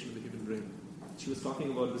meditation on the human brain. She was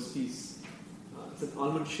talking about this piece. It's an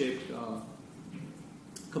almond-shaped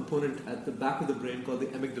component at the back of the brain called the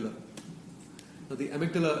amygdala. Now, the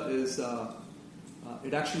amygdala is,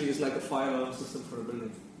 it actually is like a fire alarm system for a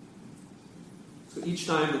building. So each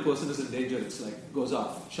time the person is in danger, it's like goes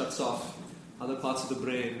off, shuts off other parts of the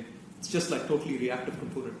brain. It's just like totally reactive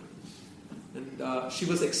component. And she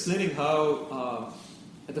was explaining how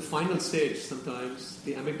at the final stage, sometimes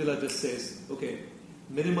the amygdala just says, okay,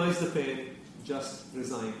 minimize the pain, just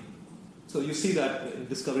resign. So you see that in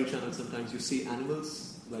Discovery Channel sometimes you see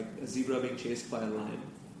animals, like a zebra being chased by a lion,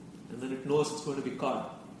 and then it knows it's going to be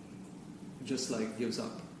caught. It just like gives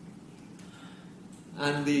up.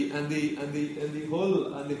 And the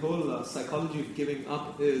whole psychology of giving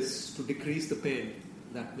up is to decrease the pain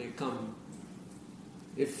that may come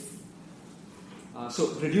if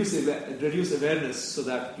so reduce awareness so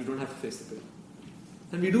that you don't have to face the pain.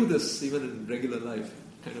 And we do this even in regular life,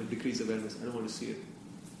 kind of decrease awareness. I don't want to see it.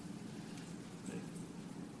 Right.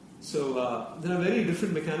 So there are very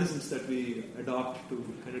different mechanisms that we adopt to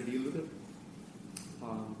kind of deal with it.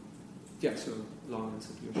 So long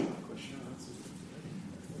answer to your short question. That's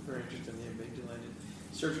very interesting. The amygdala and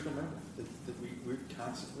surgical memory that we're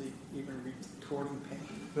constantly even recording pain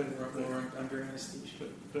Right. or under anesthesia.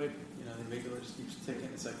 Right. You know, the amygdala just keeps ticking.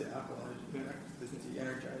 It's like the alcohol, the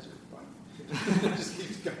energizer. It just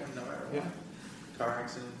keeps going no matter what. Yeah. Car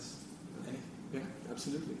accidents, anything. Yeah,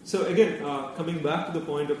 absolutely. So again, coming back to the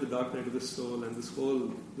point of the dark night of the soul and this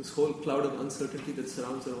whole cloud of uncertainty that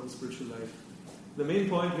surrounds our own spiritual life. The main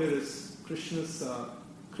point here is Krishna is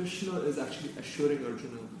actually assuring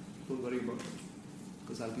Arjuna, don't worry about it,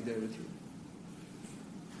 because I'll be there with you.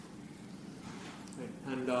 Right.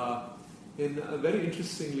 And very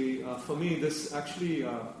interestingly, for me, this actually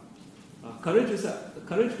courage is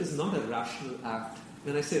not a rational act.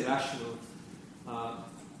 When I say rational,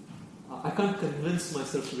 I can't convince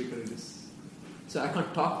myself to be courageous. So I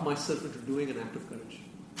can't talk myself into doing an act of courage.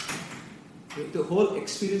 The whole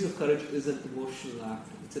experience of courage is an emotional act.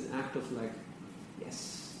 It's an act of like,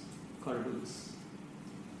 yes, gotta do this.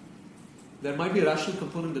 There might be a rational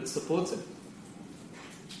component that supports it.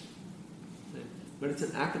 Right? But it's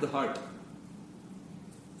an act of the heart.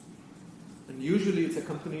 And usually it's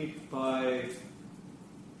accompanied by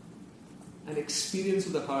an experience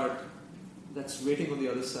of the heart that's waiting on the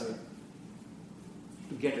other side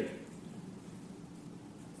to get it.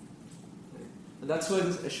 Right? And that's why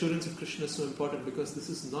this assurance of Krishna is so important, because this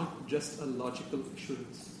is not just a logical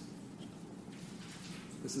assurance.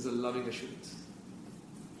 This is a loving assurance.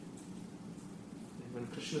 And when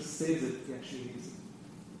Krishna says it, he actually means it.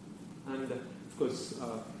 And of course,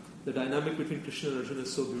 the dynamic between Krishna and Arjuna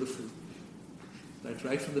is so beautiful.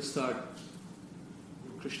 Right from the start,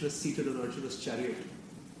 Krishna is seated on Arjuna's chariot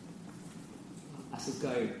as his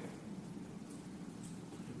guide.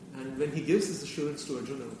 And when he gives this assurance to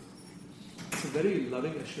Arjuna, it's a very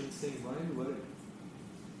loving assurance saying, why are you worried?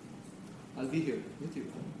 I'll be here with you.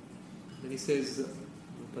 And he says,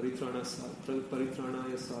 Paritranaya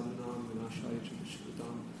sadhunam vinashaya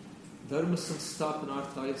chadushkritam dharma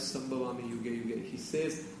samsthapanarthaya sambhavami yuge yuge. He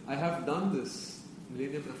says, I have done this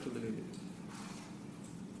millennium after millennium.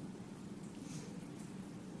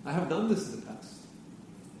 I have done this in the past.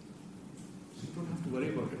 So you don't have to worry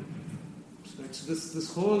about it. Right? So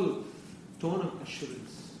this whole tone of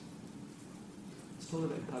assurance, this tone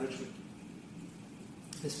of encouragement,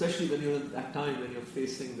 especially when you're at that time when you're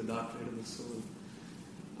facing the dark night of the soul,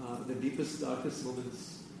 the deepest, darkest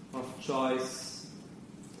moments of choice,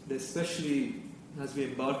 especially as we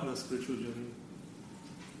embark on a spiritual journey,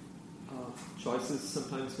 choices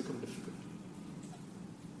sometimes become difficult.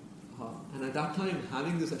 And at that time,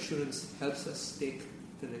 having this assurance helps us take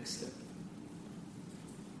the next step.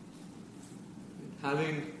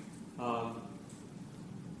 Having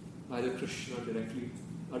either Krishna directly,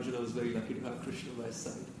 Arjuna was very lucky to have Krishna by his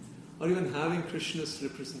side, or even having Krishna's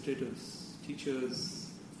representatives, teachers,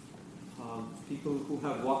 people who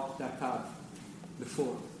have walked that path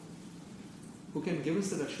before, who can give us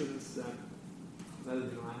that assurance that, well,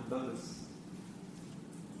 I have done this,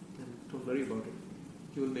 and don't worry about it.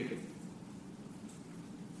 You will make it.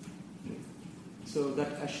 Okay. So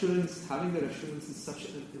that assurance, having that assurance is such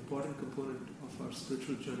an important component of our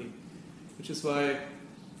spiritual journey, which is why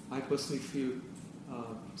I personally feel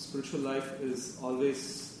spiritual life is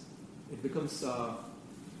always, it becomes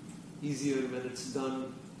easier when it's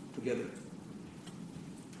done together.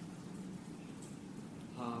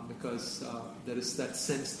 Because there is that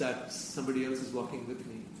sense that somebody else is walking with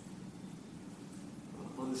me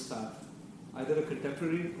on this path. Either a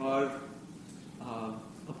contemporary or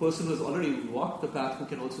a person who has already walked the path who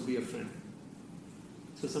can also be a friend.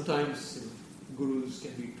 So sometimes gurus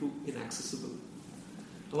can be too inaccessible.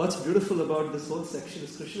 Now what's beautiful about this whole section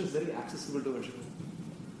is Krishna is very accessible to Arjuna.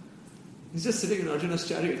 He's just sitting in Arjuna's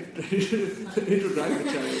chariot, ready to drive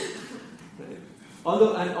the chariot. Right?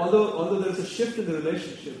 Although there is a shift in the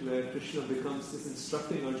relationship where Krishna is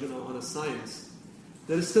instructing Arjuna on a science,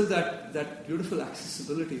 there is still that beautiful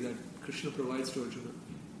accessibility that Krishna provides to Arjuna.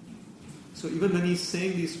 So even when he's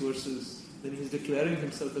saying these verses, when he's declaring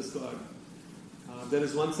himself as God, there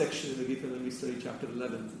is one section in the Gita when we study chapter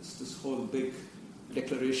 11. It's this whole big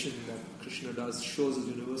declaration that Krishna does, shows his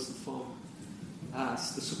universal form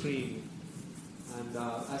as the Supreme. And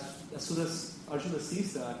as soon as Arjuna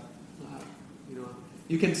sees that,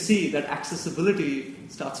 you can see that accessibility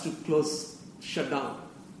starts to shut down.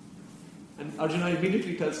 And Arjuna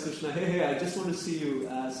immediately tells Krishna, hey, I just want to see you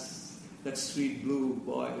as that sweet blue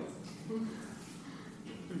boy.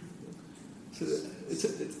 So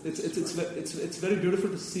it's very beautiful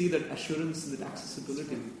to see that assurance and that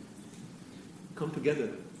accessibility come together.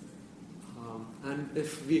 And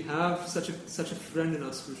if we have such a friend in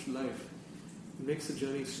our spiritual life, it makes the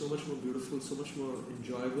journey so much more beautiful, so much more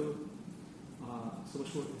enjoyable, so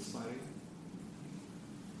much more inspiring.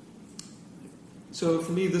 So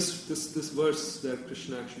for me, this verse that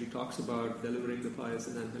Krishna actually talks about delivering the pious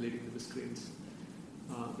and annihilating the miscreants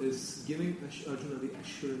is giving Arjuna the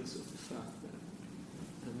assurance of the fact that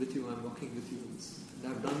I'm with you, I'm walking with you,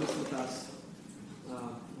 and I've done this in the past,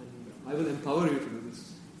 and I will empower you to do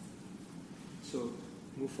this. So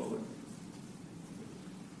move forward.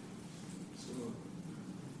 So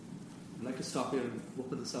I'd like to stop here and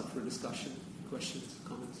open this up for discussion, questions,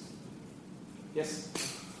 comments. Yes?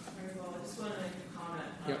 Very well. I just want to make a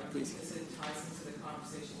comment. Yeah, please. Because it ties into the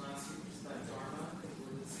conversation last week just about Dharma, because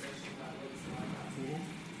we're discussing about what it's not about.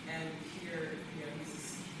 And here,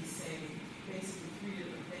 he's saying basically three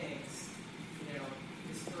different things.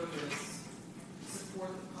 His purpose,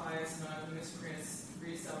 support the pious, not the miscreants,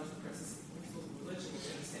 reestablish the principles of religion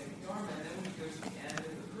within the same Dharma. And then when he goes to the end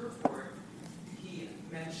of the purport, he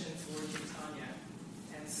mentions Lord Chaitanya.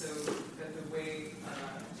 And so that the way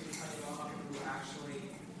Chaitanya Mahaprabhu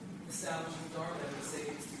actually establishes Dharma is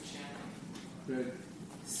through chanting. Right.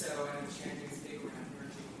 So, and chanting is big around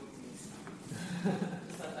merging movements. I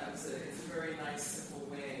thought that was it's a very nice, simple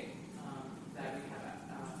way that we have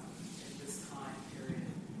in this time period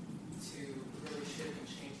to really shift and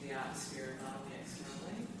change the atmosphere, not only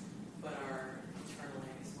externally, but our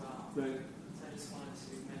internally as well. Right. So I just wanted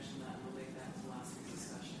to mention that and relate that to last week's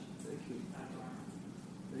discussion. Thank you. About Dharma.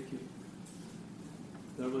 Thank you.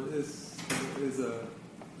 Dharma is a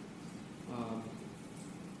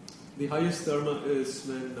the highest dharma is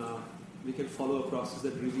when we can follow a process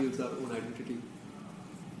that reveals our own identity.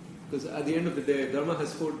 Because at the end of the day, dharma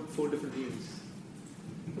has four different meanings.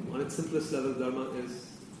 On its simplest level, dharma is.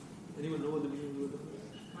 Anyone know what the meaning of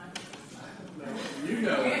dharma is? You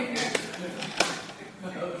know.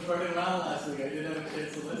 I was running around last week. I didn't have a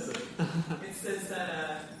chance to listen. It says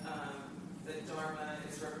that Dharma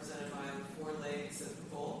is represented by the four legs of the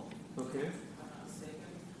bull. Okay. If I'm not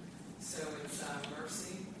mistaken. So it's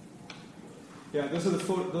mercy, Yeah, those are the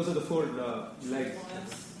four legs.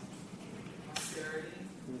 faithfulness, austerity,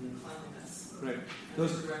 cleanliness. Right.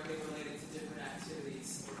 Those Those. are directly related to different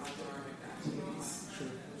activities, or dharmic activities. Sure.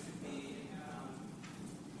 Which would be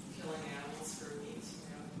killing animals for meat,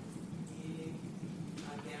 eating,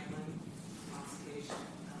 gambling, intoxication,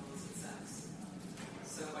 illicit sex.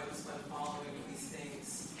 So by following these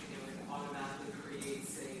things, it automatically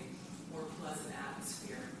creates a more pleasant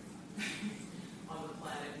atmosphere on the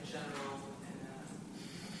planet in general, and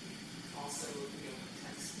also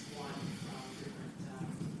protects one from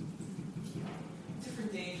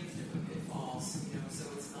different dangers, different pitfalls. So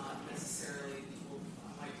it's not necessarily people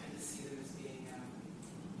might tend to see them as being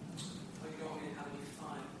you don't want me to have any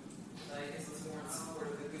fun. But I guess it's more in support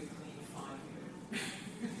of the good, clean, fun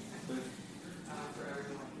for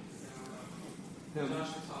everyone. So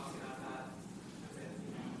Joshua talks about that a bit.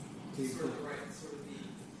 Sort of the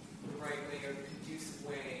right way or the conducive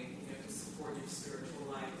way, to support your spiritual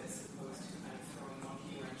life as opposed to kind of throwing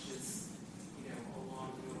monkey wrenches, along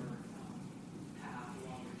your path,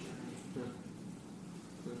 along your journey.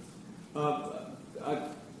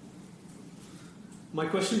 My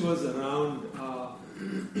question was around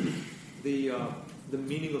the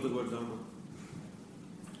meaning of the word dharma.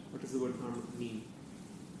 What does the word dharma mean?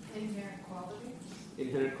 Inherent quality.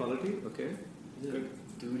 Inherent quality. Okay. Good.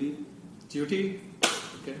 Duty. Duty.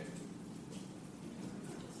 Okay.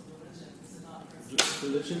 It's a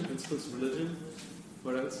religion. Religion. Principles of religion.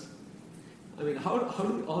 What else? I mean, how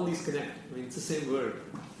do all these connect? I mean, it's the same word.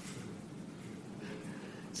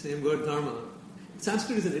 Same word, dharma.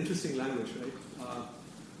 Sanskrit is an interesting language, right?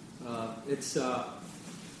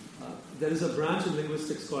 There is a branch in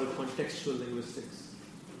linguistics called contextual linguistics.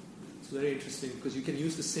 It's very interesting because you can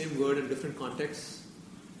use the same word in different contexts,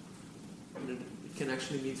 and it can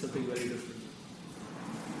actually mean something very different.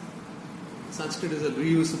 Sanskrit is a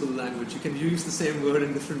reusable language. You can use the same word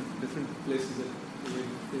in different places, and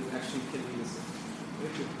it actually can mean the same.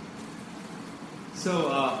 Very good.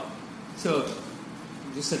 So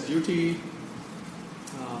you said duty.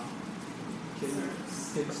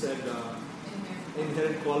 Kim said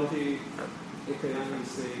inherent quality. Ekayana is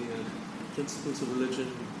saying principles of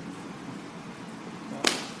religion.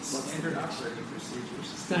 Standard operating procedures.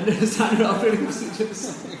 Standard operating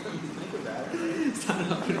procedures. Think about it.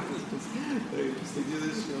 Standard operating procedures. Very interesting. If you do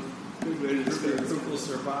this, Good way to the describe it. group will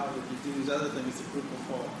survive. If you do these other things, the group will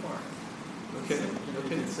fall apart. Okay. So, you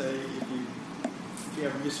can say if you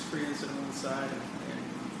have miscreants on one side and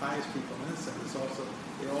pious people on this side, there's also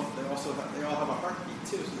they all have a heartbeat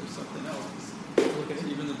too. So there's something else. Okay. So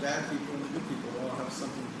even the bad people and the good people all have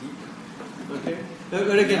something deeper. Okay.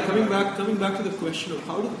 But again, coming back to the question of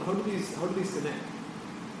how do these connect?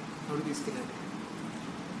 How do these connect?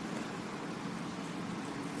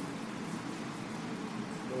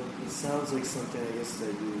 Well, it sounds like something, I guess,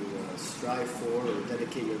 that you strive for or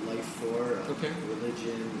dedicate your life for. Okay.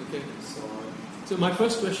 Religion, Okay. and so on. So my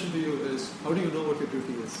first question to you is, how do you know what your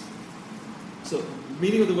duty is? So,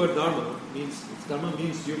 meaning of the word dharma means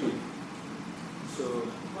duty. So,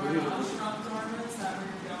 how do you know? Ashram dharma, is that where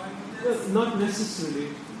you're going with Well, this? not necessarily.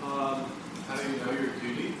 How do you know your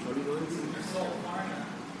duty? How do you know it? Your soul dharma.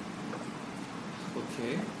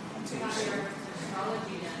 Okay. Not your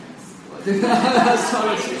astrology then.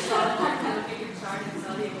 Sorry. Look at your chart and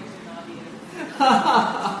tell you what your naughty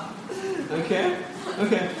is. Okay.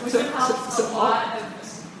 Okay. Which So, helps so a lot of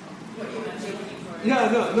what you might be looking for.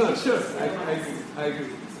 yeah, no, sure. I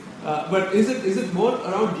agree. But is it more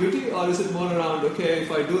around duty or is it more around, okay,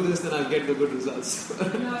 if I do this, then I'll get the good results? No,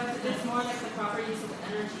 it's more like the proper use of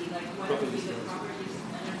energy, like what Proper would be use the of proper use of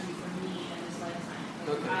energy for me in this lifetime.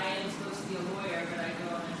 Like Okay. I am supposed to be a lawyer, but I go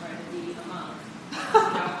and I try to be a monk.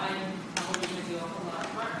 I'm probably going to do a whole lot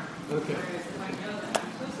of harm. Okay. Whereas if I know that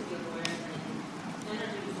I'm supposed to be a lawyer, then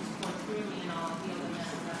energy will just pour through me and I'll feel the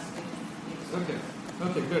manifesting. Okay,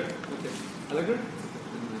 good. Okay. Allegra?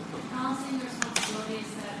 Balancing the responsibilities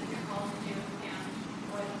that you're called to do and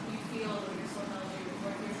what you feel or your soul tells you,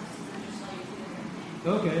 what your sisters tell you to do different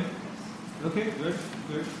things. Okay, good.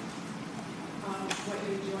 What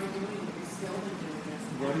you enjoy doing, what you're skilled in doing.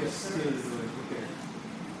 What is still doing?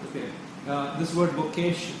 Okay. This word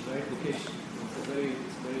vocation, right? Vocation. It's a very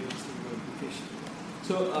interesting word, vocation.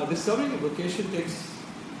 So discovering a vocation takes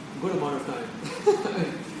a good amount of time.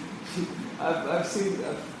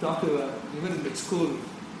 I've talked to even in school.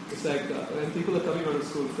 It's like when people are coming out of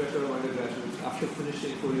school, fresh out of undergraduate, after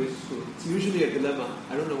finishing 4 years of school, it's usually a dilemma.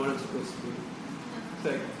 I don't know what I'm supposed to do. It's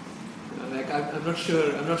like I'm not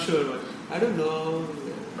sure. But I don't know.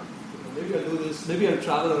 Maybe I'll do this. Maybe I'll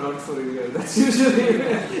travel around for a year. That's usually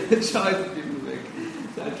the choice that people make.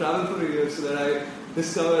 So I travel for a year so that I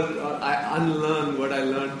discover or I unlearn what I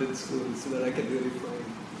learned in school, so that I can really find.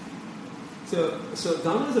 So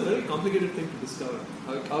Dharma is a very complicated thing to discover.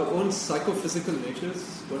 Our own psychophysical natures,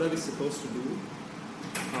 what are we supposed to do?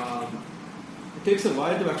 It takes a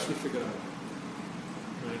while to actually figure out.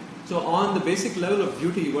 Right? So on the basic level of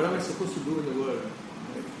duty, what am I supposed to do in the world?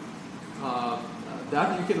 Right?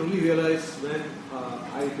 That you can only realize when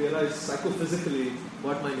I realize psychophysically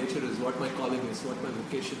what my nature is, what my calling is, what my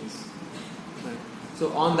vocation is. Right?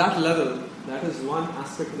 So on that level, that is one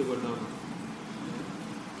aspect of the word Dharma.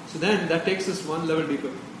 So then that takes us one level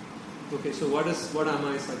deeper. Okay, so what am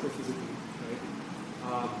I psychophysically?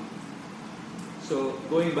 Right? So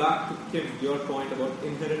going back to Kim, your point about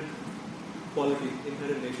inherent quality,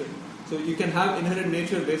 inherent nature. So you can have inherent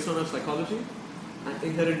nature based on our psychology and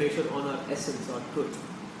inherent nature on our essence, our truth.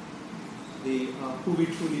 The who we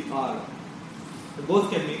truly are. And both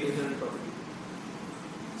can mean inherent property.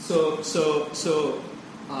 So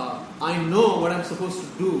I know what I'm supposed to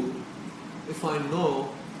do if I know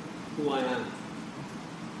who I am.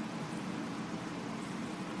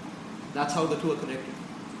 That's how the two are connected.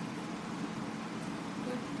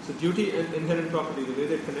 So duty and inherent property, the way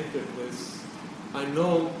they're connected is I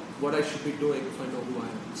know what I should be doing if I know who I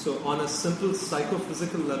am. So on a simple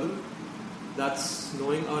psychophysical level, that's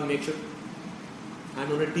knowing our nature. And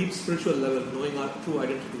on a deep spiritual level, knowing our true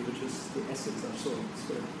identity, which is the essence, our soul,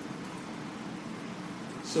 spirit.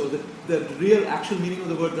 So the real actual meaning of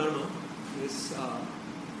the word Dharma is,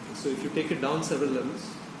 so if you take it down several levels,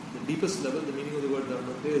 the deepest level, the meaning of the word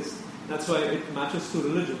Dharma is, that's why it matches to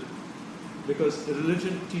religion. Because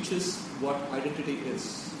religion teaches what identity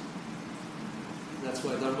is. That's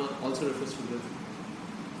why Dharma also refers to religion.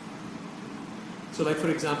 So like for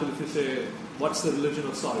example, if you say, what's the religion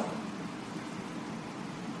of salt?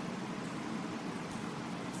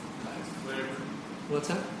 Adds flavor. What's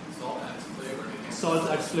that? Salt adds flavor. Salt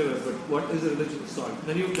adds flavor, but what is the religion of salt?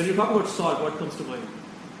 When you talk about salt, what comes to mind?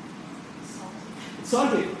 It's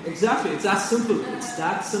salty. Exactly. It's as simple. It's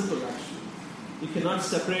that simple actually. You cannot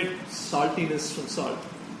separate saltiness from salt.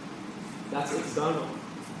 That's its Dharma.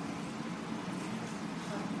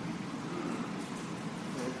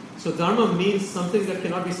 So Dharma means something that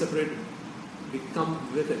cannot be separated. We come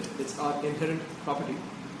with it. It's our inherent property.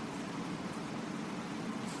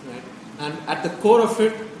 Right? And at the core of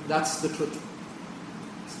it, that's the truth.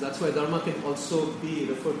 So that's why Dharma can also be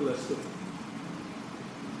referred to as truth.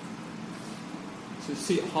 So you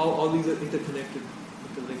see how all these are interconnected,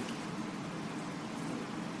 interlinked.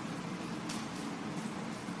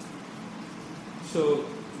 So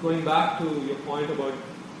going back to your point about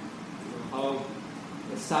how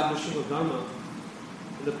establishing of Dharma,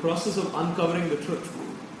 in the process of uncovering the truth,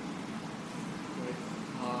 right,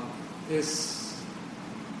 is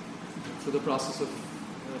through the process of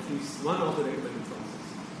at least one of the recommended process,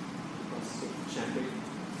 the process of chanting,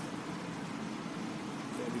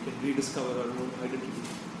 where we can rediscover our own identity,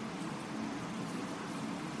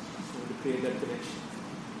 so to create that connection.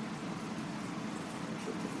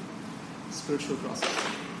 Spiritual process.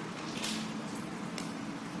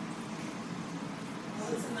 Well,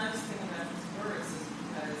 what's the nice thing about this verse is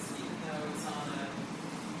because even though it's on a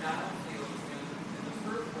battlefield, in the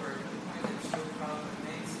purport, the point that Srila Prabhupada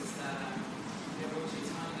makes is that Lord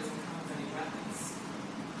Chaitanya doesn't come with any weapons.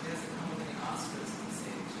 He doesn't come with any ostras on the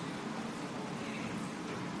stage. The whole name.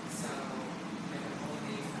 So, the whole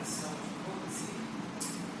name has so much potency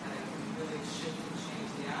that it can really shift and change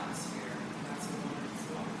the atmosphere. And that's a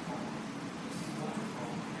wonderful. Wonderful,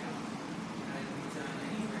 and it can be done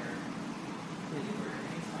anywhere,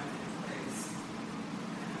 anytime, any place.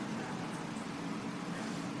 And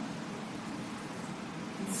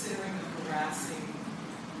considering the harassing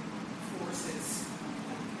forces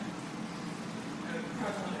that are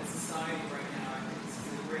prevalent in society right now, I think this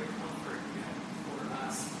is a great comfort for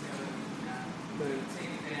us to know that we can take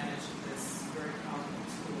advantage of this very powerful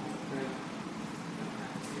tool. We don't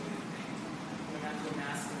have to do anything. We don't have to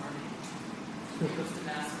amass an army. Just to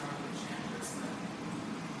mask our own chambers, but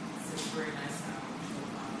it's very nice how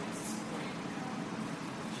Shilpa makes this point in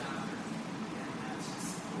the chapter, and that's just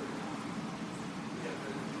supported on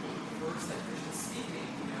the verse that Krishna's speaking,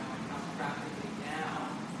 and how practically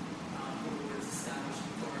now who was established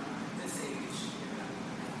before in this age,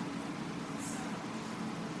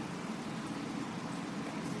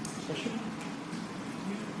 Question?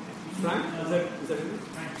 Frank? Is that it?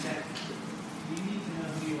 Frank said, you need to know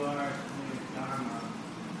who you are in your Dharma.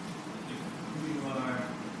 Who you are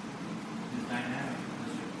is dynamic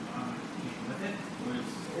because your Dharma came with it, or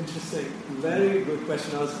is Interesting. Very good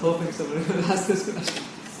question. I was hoping someone would ask this question.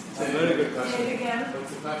 It's a very good Say question. it again.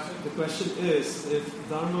 What's the question? The question is, if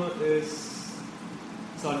Dharma is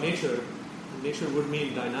our nature, nature would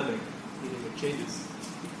mean dynamic, meaning it changes.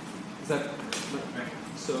 Is that right?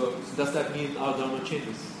 so? Does that mean our Dharma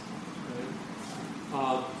changes?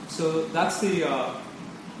 Right? So that's the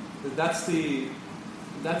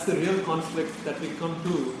real conflict that we come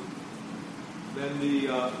to when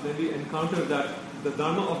we encounter that the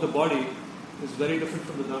Dharma of the body is very different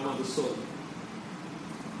from the Dharma of the soul.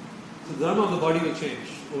 So the Dharma of the body will change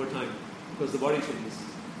over time because the body changes.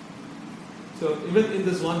 So even in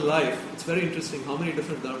this one life, it's very interesting how many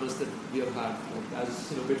different dharmas that we have had. Like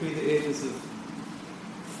as between the ages of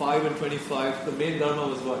 5 and 25, the main dharma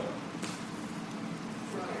was what?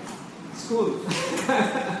 School.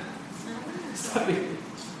 Study.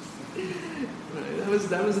 Right?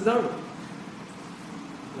 That was the dharma.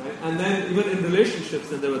 Right? And then even in relationships,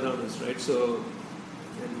 then there were dharmas, right? So,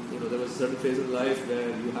 and there was a certain phase in life where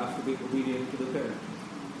you have to be obedient to the parent.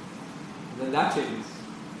 And then that changes.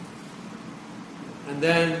 And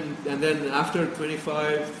then after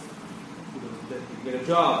 25, then you get a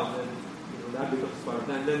job, and then that becomes part.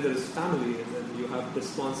 And then there is family, and then you have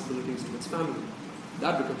responsibilities towards family.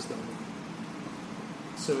 That becomes dharma.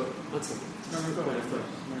 So, one second.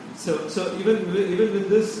 So even in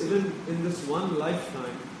this one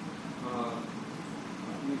lifetime,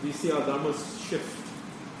 we see our dharmas shift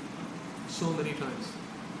so many times.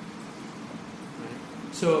 Right?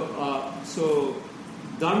 So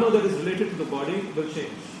dharma that is related to the body will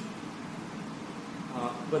change,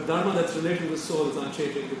 but dharma that's related to the soul is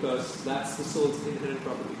unchanging because that's the soul's inherent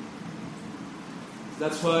property.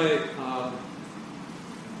 That's why.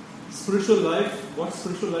 Spiritual life, what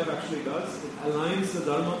spiritual life actually does, it aligns the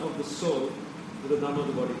dharma of the soul with the dharma of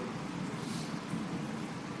the body.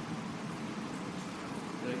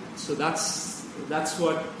 Right? So that's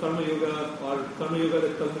what karma yoga or karma yoga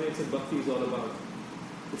that culminates in bhakti is all about.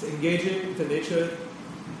 It's engaging the nature,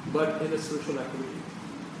 but in a spiritual activity.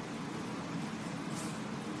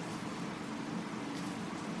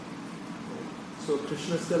 Right? So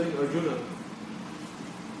Krishna is telling Arjuna,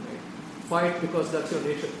 right, fight because that's your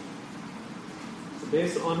nature.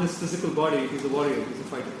 Based on his physical body, he's a warrior, he's a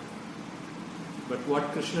fighter. But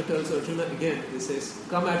what Krishna tells Arjuna again, he says,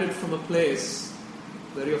 come at it from a place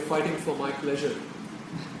where you're fighting for my pleasure.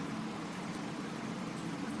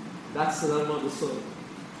 That's the dharma of the soul.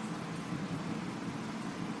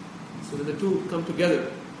 So when the two come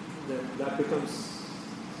together, then that becomes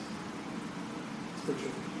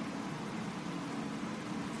spiritual.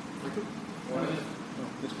 Michael? One of Oh,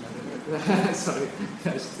 this matter. Sorry,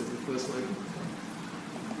 that's the first one.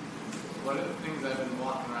 One of the things I've been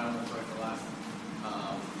walking around with like the last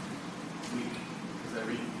week, because I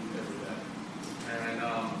read every day,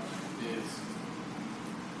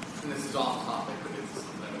 and this is off topic, but it's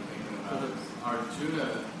something I've been thinking about. Is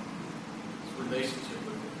Arjuna's relationship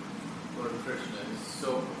with Lord Krishna is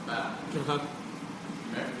so profound.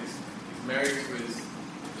 He's married to his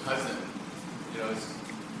cousin,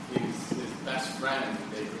 his best friend.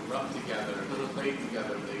 They grew up together, they played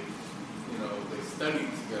together, they studied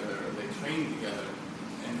together, they trained together,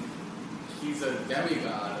 and he's a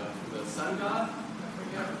demigod of the sun god. I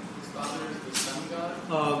forget his father is the sun god.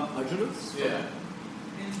 Arjuna's? Yeah.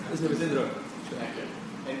 His name is Indra. Okay.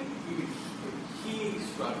 And even he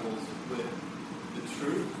struggles with the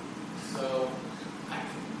truth. So I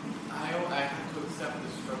have to accept the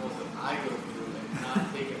struggles that I go through and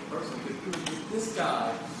not take it personally. Because this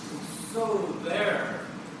guy who's so there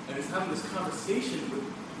and is having this conversation with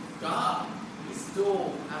God, he's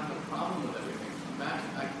still having a problem with everything.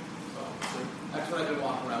 So that's what I've been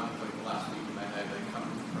walking around with like the last week in my head, like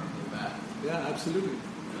coming to terms with that. Yeah, absolutely.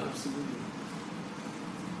 Yeah. Absolutely.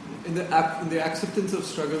 In the acceptance of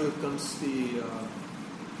struggle comes the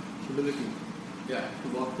humility Yeah. to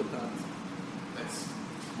walk the path. That's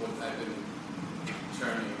what I've been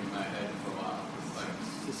churning in my head for a while. It's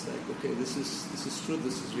like, It's just like, okay, this is truth,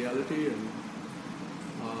 this is reality, and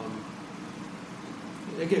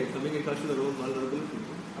again, coming in touch with our own vulnerability.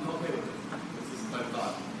 I'm okay with it. This is my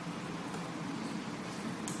thought.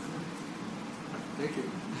 Thank you.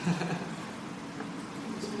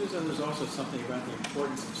 There's also something about the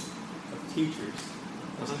importance of teachers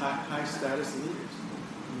as high status leaders.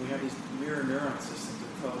 And we have these mirror neuron systems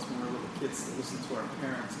that tell us when we're little kids to listen to our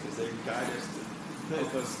parents because they guide us to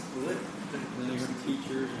help us live. And then you have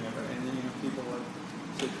teachers, and then you have people like,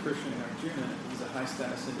 say, Krishna and Arjuna. He's a high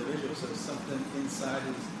status individual, so there's something inside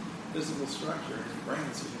his physical structure, his brain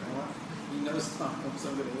says, you know what? He knows so I'm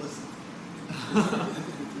going to listen.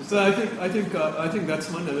 So I think that's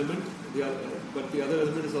one element. But the other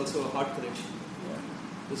element is also a heart connection. Yeah.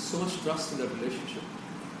 There's so much trust in that relationship.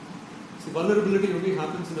 See, vulnerability only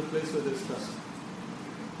happens in a place where there's trust.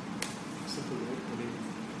 Simple, right? I mean,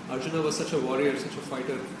 Arjuna was such a warrior, such a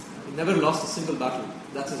fighter. He never lost a single battle.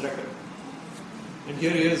 That's his record. And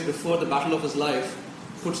here he is, before the battle of his life,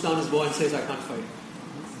 puts down his bow and says, I can't fight.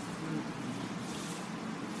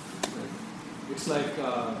 It's like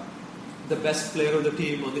the best player of the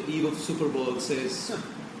team on the eve of Super Bowl says,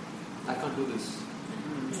 I can't do this.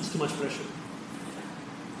 It's too much pressure.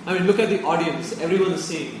 I mean, look at the audience. Everyone is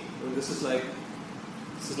seeing. I mean, this is like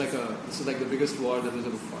the biggest war that was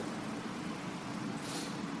ever fought.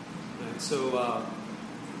 Right?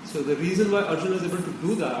 So the reason why Arjuna is able to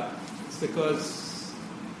do that is because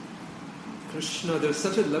Krishna. There is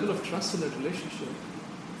such a level of trust in that relationship.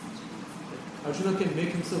 Arjuna can make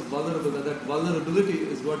himself vulnerable, and that vulnerability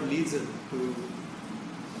is what leads him to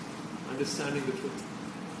understanding the truth.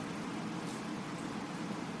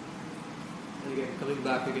 And again, coming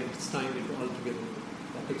back again, it's tying it all together.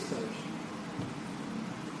 That takes courage.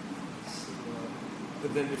 So,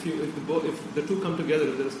 but then if the two come together,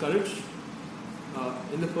 if there is courage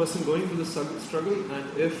in the person going through the struggle,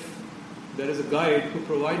 and if there is a guide who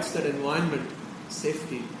provides that environment,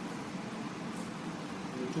 safety,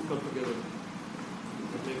 and the two come together,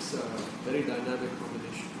 it makes a very dynamic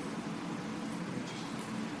combination.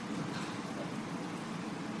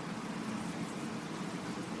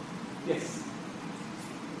 Yes.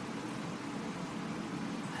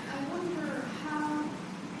 I wonder how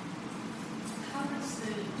does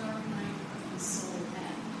the dark night of the soul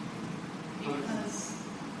end? Because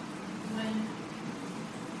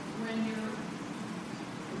when you're,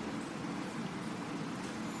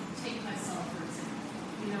 take myself for example,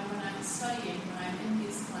 when I'm studying, when I'm in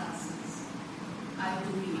these classes, I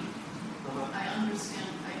believe, I understand,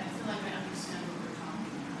 I feel like I understand what we're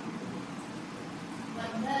talking about.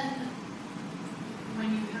 But then, when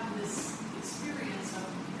you have this experience of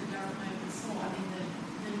the dark night of the soul, I mean,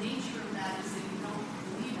 the nature of that is that you don't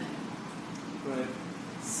believe in it. Right.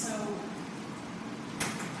 So,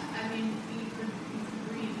 I mean, you could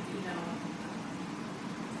read,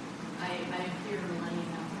 I hear money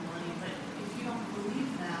after money, but if you don't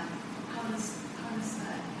believe that, how does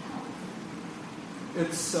that help?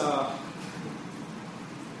 It's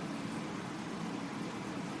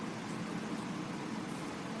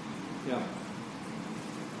Yeah.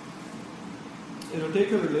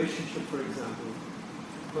 Take a relationship, for example,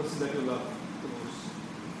 person that you love the most,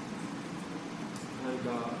 and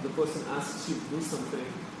the person asks you to do something.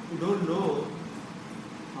 You don't know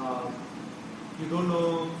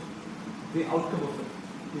the outcome of it.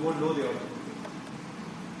 You won't know the outcome of it.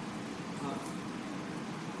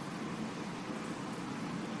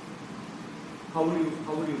 How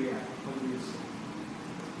would you react? How would you respond?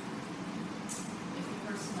 If the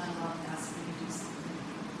person I love asked me to do something,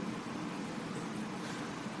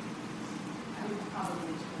 I would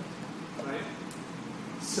probably do it. Right?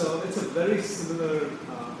 So it's a very similar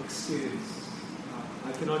experience.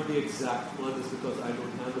 I cannot be exact on this because I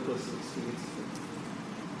don't have the personal experience.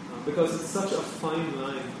 Because it's such a fine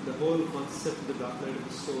line. The whole concept of the dark night of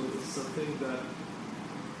the soul is something that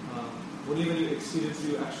only when you experience it,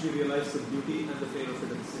 you actually realize the beauty and the pain of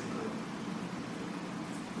it at the same time.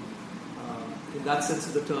 In that sense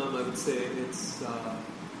of the term, I would say it's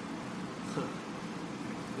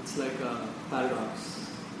like a paradox.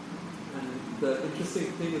 And the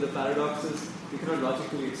interesting thing with the paradox is you cannot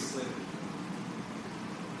logically explain it.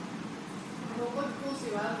 Well, what pulls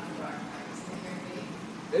you out of the dark night? Is it your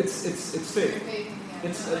faith? It's faith. Your faith in the end.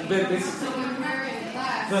 It's Like, basically. so when we're in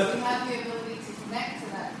class, But- we have the ability to connect to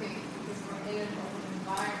that faith because we're in an open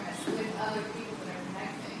environment with other people that are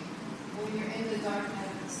connecting. When you're in the dark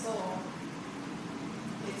night of the soul,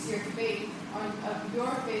 it's your faith, of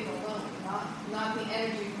your faith alone, not the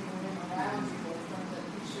energy from the room around you or from the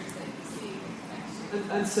pictures that you see that connects you.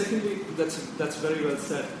 And secondly, that's very well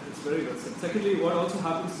said. It's very well said. Secondly, what also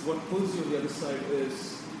happens is what pulls you on the other side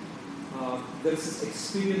is there is this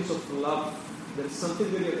experience of love. There is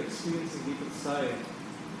something that you're experiencing deep inside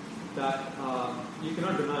that you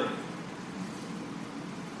cannot deny.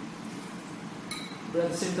 But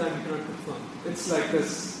at the same time, you cannot confirm. It's like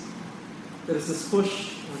this. There is this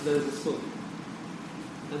push and there is this pull.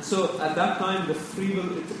 And so at that time, the free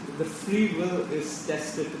will is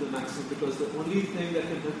tested to the maximum because the only thing that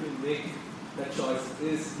can help you make that choice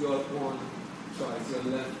is your own choice. You're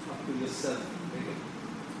left up to yourself to make it.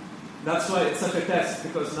 That's why it's such a test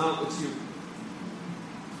because now it's you.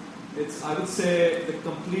 It's, I would say, the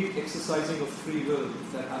complete exercising of free will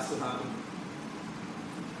that has to happen.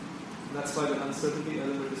 And that's why the uncertainty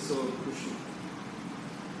element is so crucial.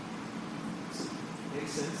 So,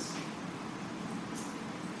 makes sense?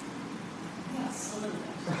 Yes, a little bit.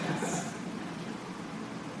 Yes.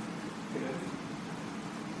 Okay.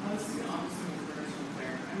 I was thinking opposite of encouragement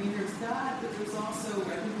there. I mean, there's that, but there's also,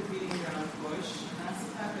 I think we're beating around the bush, and that's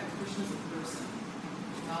the fact that Krishna is a person.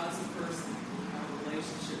 God is a person. You have a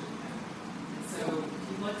relationship with him. And so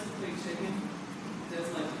he likes to play chicken. He does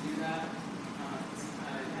like to do that.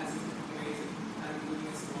 It has different ways of kind of moving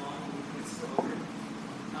us along and moving us forward.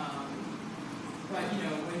 But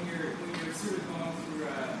when you're sort of going through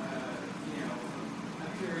a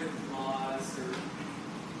period of laws or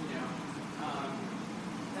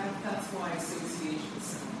that's why association is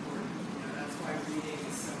so important. That's why reading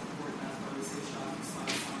is so important. That's why we say Shakti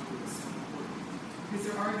Sangha is so important. Because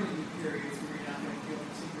there are going to be periods where you're not going to feel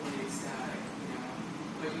particularly ecstatic,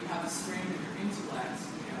 but you have the strength of your intellect,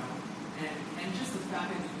 and just the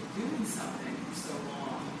fact that you've been doing something for so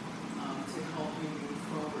long to help you move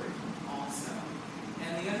forward also.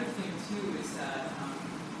 And the other thing too is that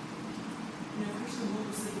Krishna will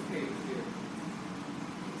reciprocate with you.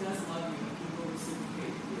 He does love you, and he will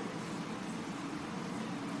reciprocate with you.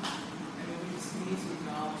 I mean, we need to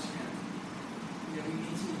acknowledge him. We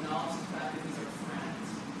need to acknowledge the fact that he's our friend.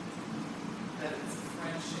 That it's a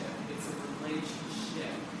friendship, it's a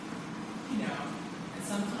relationship. And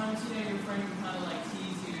sometimes, your friend can kind of like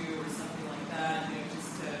tease you or something like that,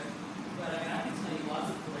 but I mean, I can tell you lots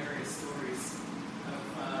of hilarious stories of,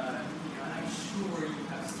 and I'm sure you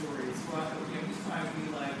have stories where, he's trying to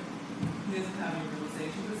be like, he doesn't have any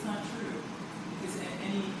realization, but it's not true. Because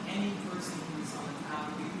any person who's on the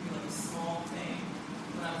top of it could be like a small thing,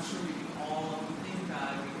 but I'm sure we can all, if we think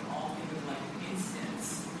about it, we can all think of like an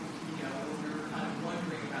instance, where we were kind of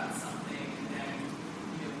wondering about something, and then,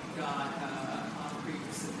 we got concrete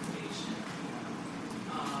reciprocation.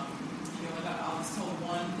 I was told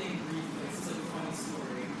one thing briefly. This is like a funny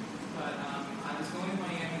story, but I was going to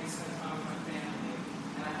Miami to spend time with my family,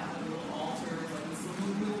 and I had like little altars, like these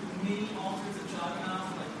little mini altars of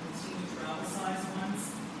Jagannath, like teeny travel size ones.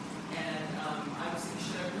 And I was thinking,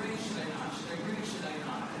 should I bring it? Should I not? Should I bring it? Should I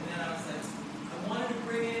not? And then I was like, I wanted to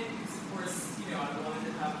bring it because, of course, I wanted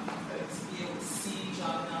to be able to see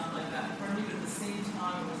Jagannath like that in front of me, but at the same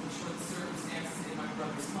time, I wasn't sure the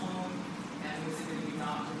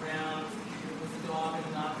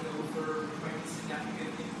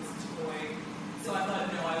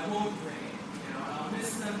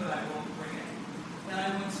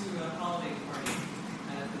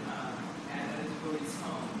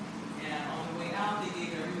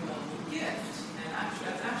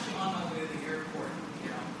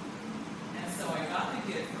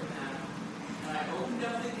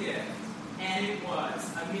And it was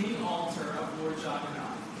a mini altar of Lord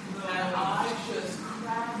Jagannath. And I just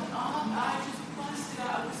cracked up. I just busted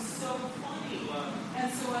out. It was so funny.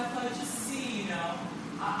 And so I thought, just see,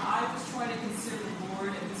 I was trying to consider the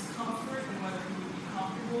Lord and his comfort and whether he would be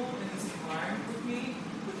comfortable in this environment with me,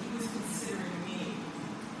 but he was considering me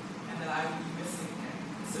and that I would be missing him.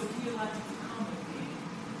 And so he elected to come with me.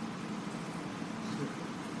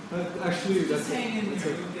 Actually, Just hang in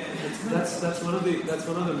there, you'll get it. that's one of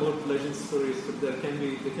the more pleasant stories. But there can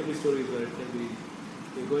be stories where it can be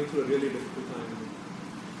you're going through a really difficult time,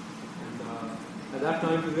 and at that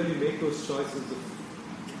time to really make those choices of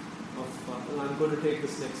I'm going to take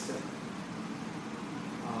this next step.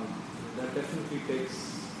 That definitely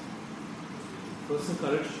takes personal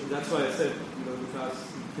courage. And that's why I said, because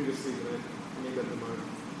previously when I made that remark,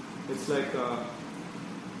 it's like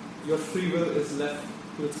your free will is left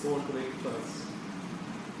to its own to make a choice.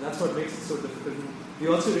 That's what makes it so difficult. We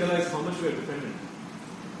also realize how much we are dependent.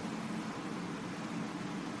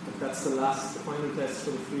 But that's the final test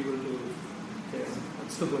for the free will to, okay, I'm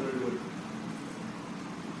still going to do it.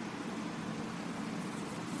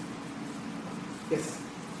 Yes?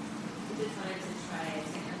 I just wanted to try to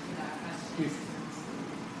answer that question. Please.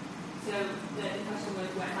 So the question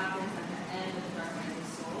was, what happens at the end of the dark night of the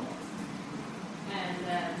soul? And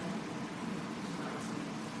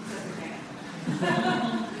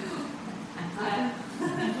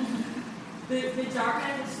the dark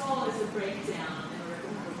night of the soul is a breakdown in order to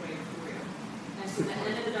have a breakthrough. And so the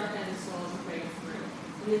end of the dark night of the soul is a breakthrough.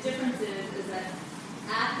 And the difference is that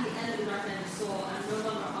at the end of the dark night of the soul, I'm no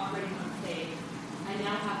longer operating on faith. I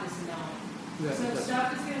now have this knowing. Yeah, So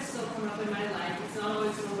stuff is going to still come up in my life. It's not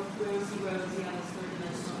always going to look rosy on this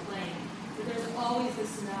third-dimensional plane. But there's always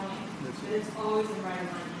this knowing that it's always in right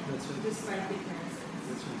alignment, despite the appearances.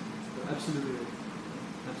 That's right. Absolutely right.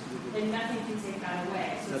 Absolutely. And nothing can take that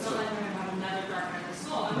away. So it's not like I'm going to have another dark night of the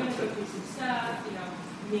soul. I'm going to go through some stuff.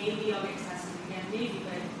 Maybe I'll get tested again, maybe.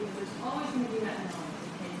 But there's always going to be that knowing.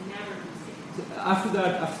 It can never be taken. After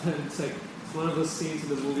that, it's like it's one of those scenes in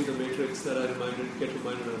the movie The Matrix that I get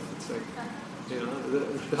reminded of. It's like,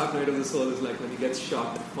 the dark night of the soul is like when he gets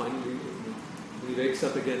shot and finally he wakes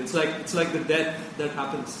up again. It's like the death that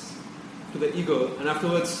happens to the ego, and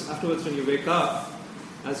afterwards when you wake up,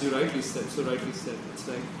 as you so rightly said, it's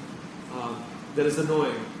like there is a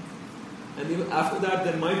knowing, and even after that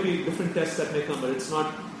there might be different tests that may come, but it's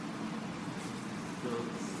not.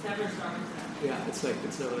 It's never as dark as that. Yeah, it's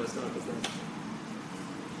never as dark as that.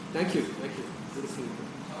 Thank you. Good to see you.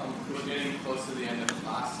 We're getting close to the end of the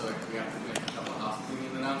class, so we have to make a couple of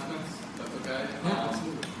housekeeping announcements. That's okay? Yeah,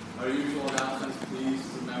 absolutely. Our usual announcements, please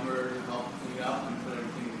remember to help clean up and put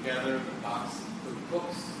everything together. The box for the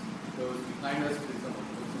books, those behind us, please don't put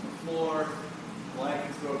books on the floor.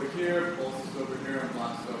 Blankets go over here, bolsters go over here, and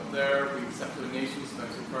blocks go up there. We accept donations,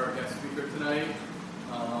 especially for our guest speaker tonight.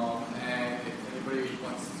 And if anybody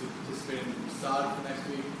wants to participate in the prasad for next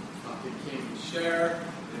week, they came and share.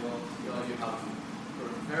 They will tell you how to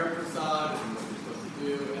prepare prasad and what you're supposed to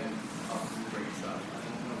do and how to bring stuff. I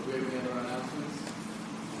don't know, do we have any other announcements?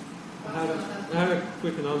 I have a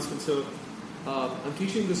quick announcement. So I'm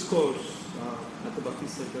teaching this course at the Bhakti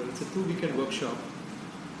Center. It's a 2-weekend workshop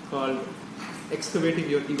called Excavating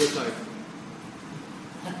Your Ego Type.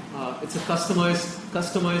 It's a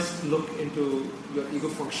customized look into your ego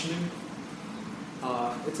functioning.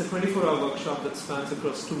 It's a 24-hour workshop that spans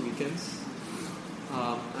across 2 weekends.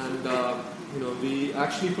 We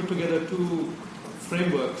actually put together 2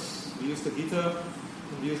 frameworks. We used the Gita,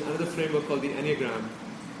 and we used another framework called the Enneagram,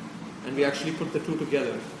 and we actually put the 2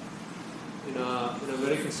 together in a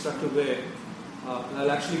very constructive way.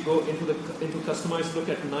 I'll actually go into customized look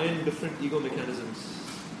at 9 different ego mechanisms,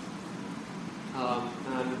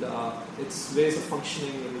 and its ways of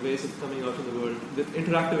functioning and ways of coming out in the world with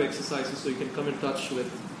interactive exercises, so you can come in touch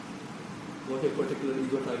with what your particular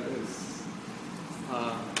ego type is.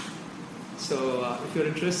 So if you're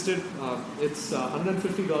interested, it's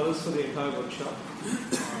 $150 for the entire workshop.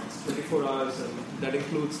 It's 24 hours, and that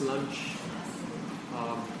includes lunch.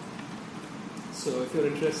 So if you're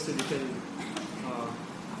interested, you can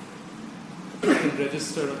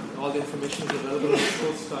register. All the information is available on the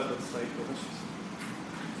postcard website.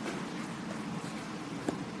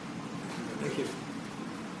 Thank you.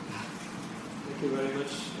 Thank you very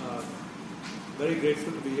much. Very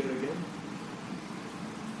grateful to be here again.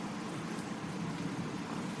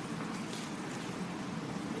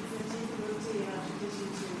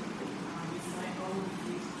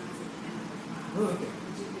 Oh, okay.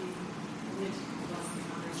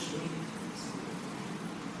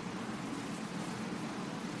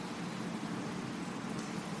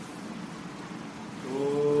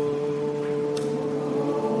 Oh.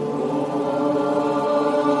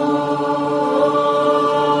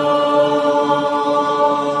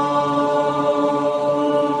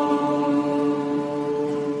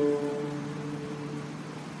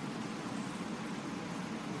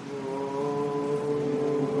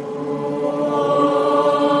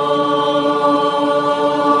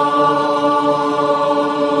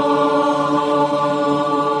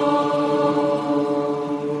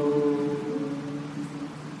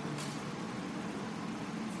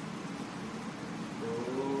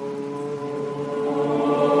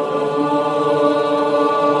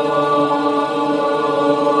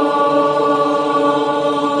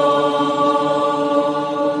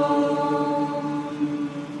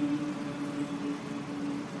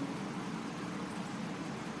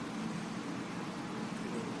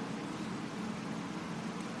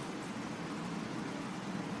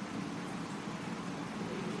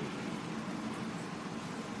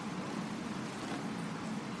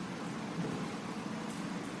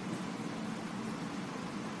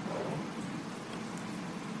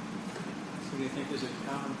 So do you think there's a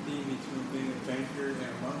common theme between being a banker and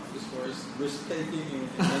a monk as far as risk-taking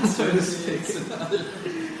and uncertainty?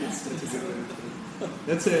 That's a good way to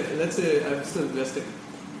put it. Let's say I'm still investing,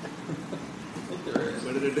 There is.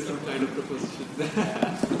 but in a different kind of proposition.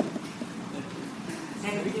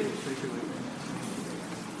 Thank you.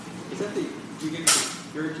 Is that the you get the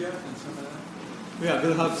Gurdjieff and some of that? Yeah,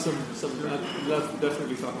 we'll have some. I'll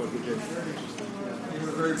definitely talk about the Very interesting. You have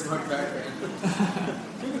a very smart background.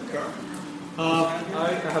 I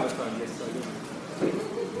have a card, yes, I do.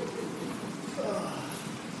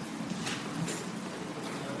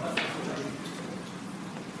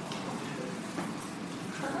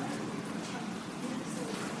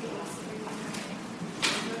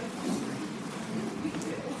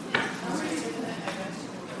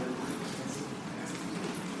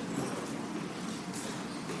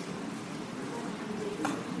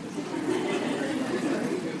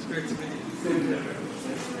 It's great to meet you.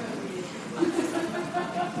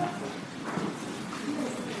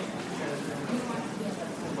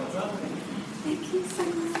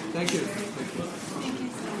 Thank you. Thank you.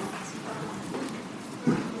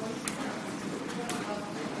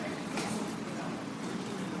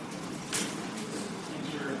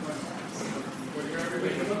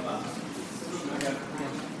 Thank you so much.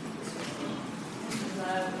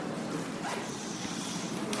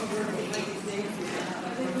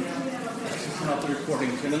 Not the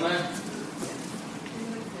recording, shouldn't I?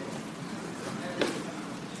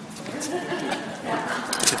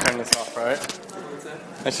 I should turn this off, right?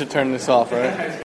 I should turn this off, right?